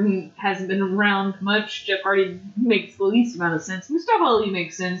 Randy Orton hasn't been around much. Jeff Hardy makes the least amount of sense. Mustafa Ali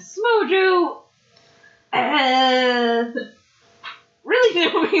makes sense. Mojo, really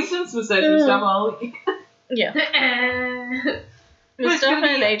didn't make sense besides Mustafa Ali. Yeah. But it's Mustafa gonna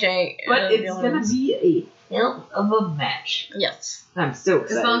and be- AJ. But it's gonna be a hell of a match. Yes. I'm so As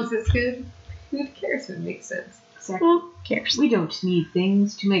excited. long as it's good, who cares if it makes sense? Exactly. Who cares? We don't need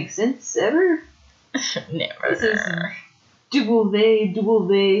things to make sense ever. Never. This is double they.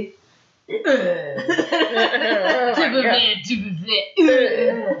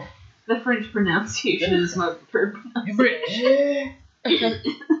 The French pronunciation is my preferred pronunciation.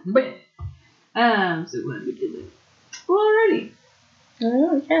 So glad we did that. Well, alrighty.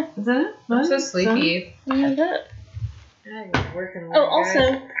 Oh, yeah. Is that it? I'm so sleepy. I that. I gotta work in the Oh, morning, guys.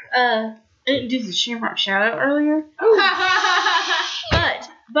 also, I didn't do the Shamrock shout out earlier.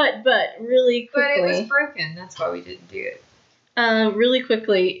 But, really But it quickly. was broken. That's why we didn't do it. Really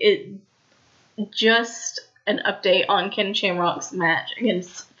quickly, it just an update on Ken Shamrock's match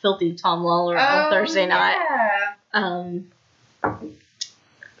against Filthy Tom Lawler on Thursday night. Yeah.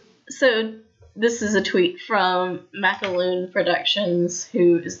 So this is a tweet from Macaloon Productions,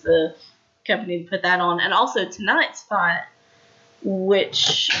 who is the company to put that on, and also tonight's fight,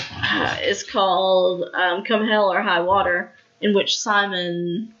 which is called Come Hell or High Water, in which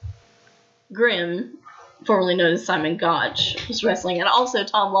Simon Grimm, formerly known as Simon Gotch, was wrestling, and also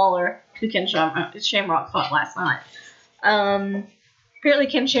Tom Lawler, who Ken Shamrock fought last night. Apparently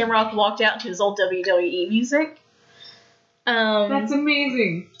Ken Shamrock walked out to his old WWE music. That's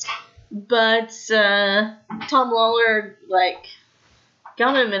amazing. But Tom Lawler,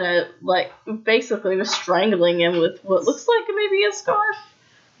 got him in a, basically was strangling him with what looks like maybe a scarf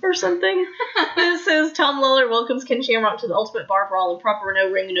or something. This says, Tom Lawler welcomes Ken Shamrock to the Ultimate Bar Brawl in proper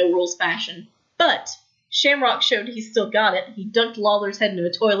no-ring, no-rules fashion. But Shamrock showed he still got it. He dunked Lawler's head into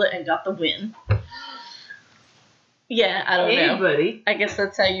a toilet and got the win. Yeah, I don't know. Buddy. I guess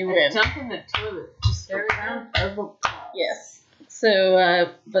that's how you win. Jump in the toilet. Just There we go. Yes.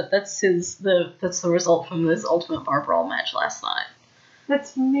 So, but that's the result from this Ultimate Bar Brawl match last night.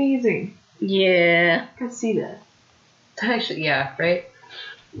 That's amazing. Yeah. I can see that. Actually, yeah, right?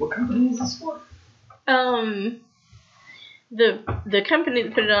 What company is this for? The company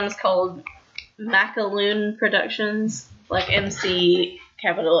that put it on is called Macaloon Productions, like MC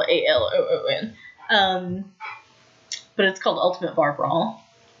capital ALOON. But it's called Ultimate Bar Brawl,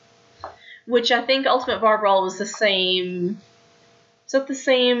 which I think Ultimate Bar Brawl was the same. Is that the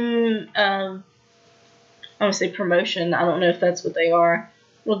same? I want to say promotion. I don't know if that's what they are.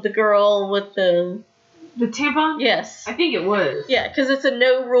 With the girl with the tampon? yes. I think it was. Yeah, because it's a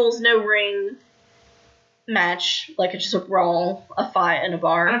no rules, no ring match. Like, it's just a brawl, a fight in a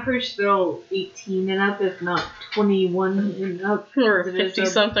bar. I'm pretty sure they're all 18 and up, if not 21 and up. Or Is it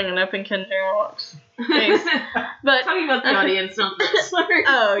 50-something and up in Ken Shamrock's face. But, Talking about the audience, not the wrestlers.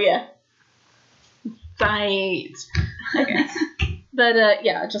 oh, yeah. Right. Okay. But,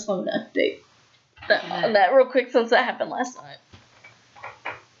 yeah, I just wanted to update that real quick since that happened last night.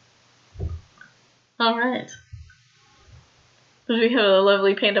 Alright. We have a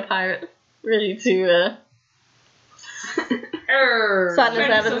lovely panda pirate ready to Sutton is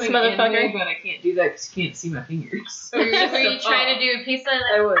out of this motherfucker. But I can't do that because you can't see my fingers. So were you trying to do a peace sign?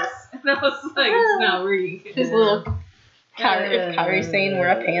 I was. And I was like, it's not working. His little Kyrie saying we're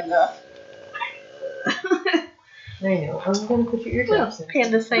a panda. I know. I'm gonna put your eardrops in.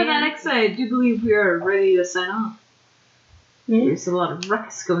 Panda saying. Fanatics, I do believe we are ready to sign off. There's a lot of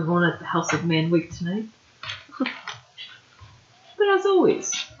ruckus going on at the House of Manwick tonight. But as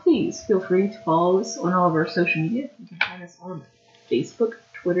always, please feel free to follow us on all of our social media. You can find us on Facebook,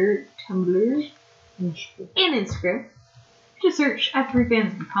 Twitter, Tumblr, and Instagram. Just search at 3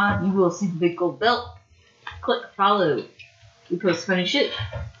 Fans of the Pod. You will see the big gold belt. Click follow. We post funny shit.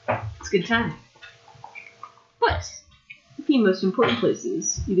 It's a good time. But the most important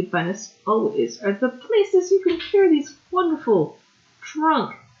places you can find us always are the places you can hear these wonderful,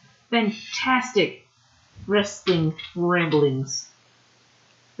 drunk, fantastic wrestling ramblings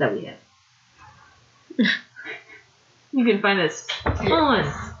that we have. You can find us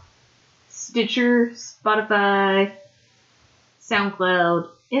on Stitcher, Spotify, SoundCloud,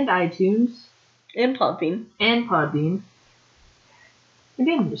 and iTunes. And Podbean.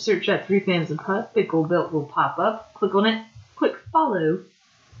 Again, just search that 3 Fans of Pod. Big gold belt will pop up. Click on it. Click follow.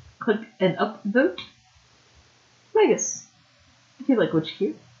 Click an upvote. Like us. If you like what you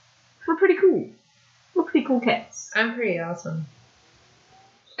hear. We're pretty cool. We're pretty cool cats. I'm pretty awesome.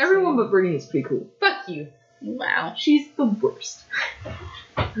 Everyone but Brittany is pretty cool. Fuck you. Wow. She's the worst.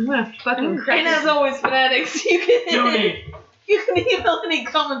 I'm gonna fucking crack. And as always, fanatics, you can Donate. you can email any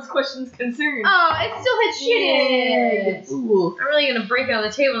comments, questions, concerns. Oh, it still had shit in it. Ooh. I'm really gonna break it on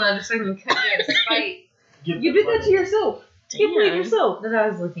the table now just so I can cut you out of spite. You did that to yourself. You believe yourself. But I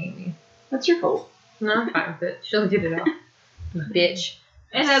was looking at me. That's your fault. No, I'm fine with it. She'll get it off. Bitch.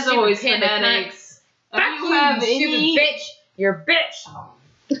 And as Stupid always, panda fanatics, if Fuck you have you, any... stupid bitch. You're a bitch.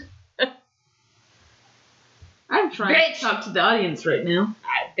 I'm trying Bitch. to talk to the audience right now.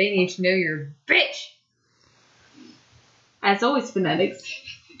 They need to know you're a bitch. As always, fanatics,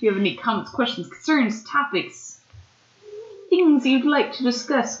 if you have any comments, questions, concerns, topics, things you'd like to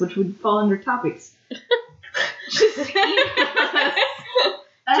discuss, which would fall under topics, just email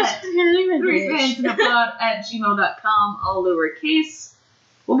us at 3fansandapod@gmail.com, all lowercase.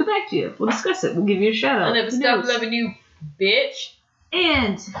 We'll get back to you. We'll discuss it. We'll give you a shout out. I'll never stop loving you, bitch.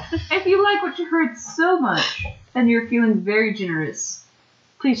 And if you like what you heard so much and you're feeling very generous,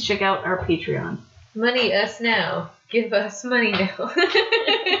 please check out our Patreon. Money us now. Give us money now.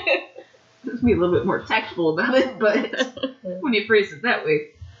 Let's be a little bit more tactful about it, but when you phrase it that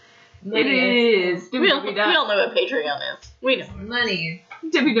way, it is We don't know what Patreon is. We know. Money.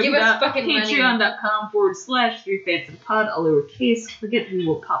 Give us fucking money. www.patreon.com/3fansandpod, all lowercase. Forget we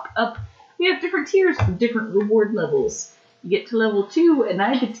will pop up. We have different tiers with different reward levels. You get to level 2, and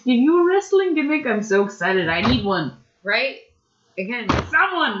I get to give you a wrestling gimmick. I'm so excited. I need one. Right? Again.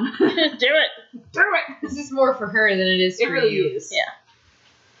 Someone! Do it. Do it! This is more for her than it is for It really you. is. Yeah.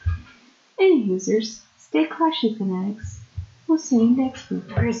 Any users, stay clashy, fanatics. We'll see you next week.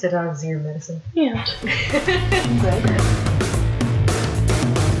 Where's the dog's ear medicine? Yeah. Bye.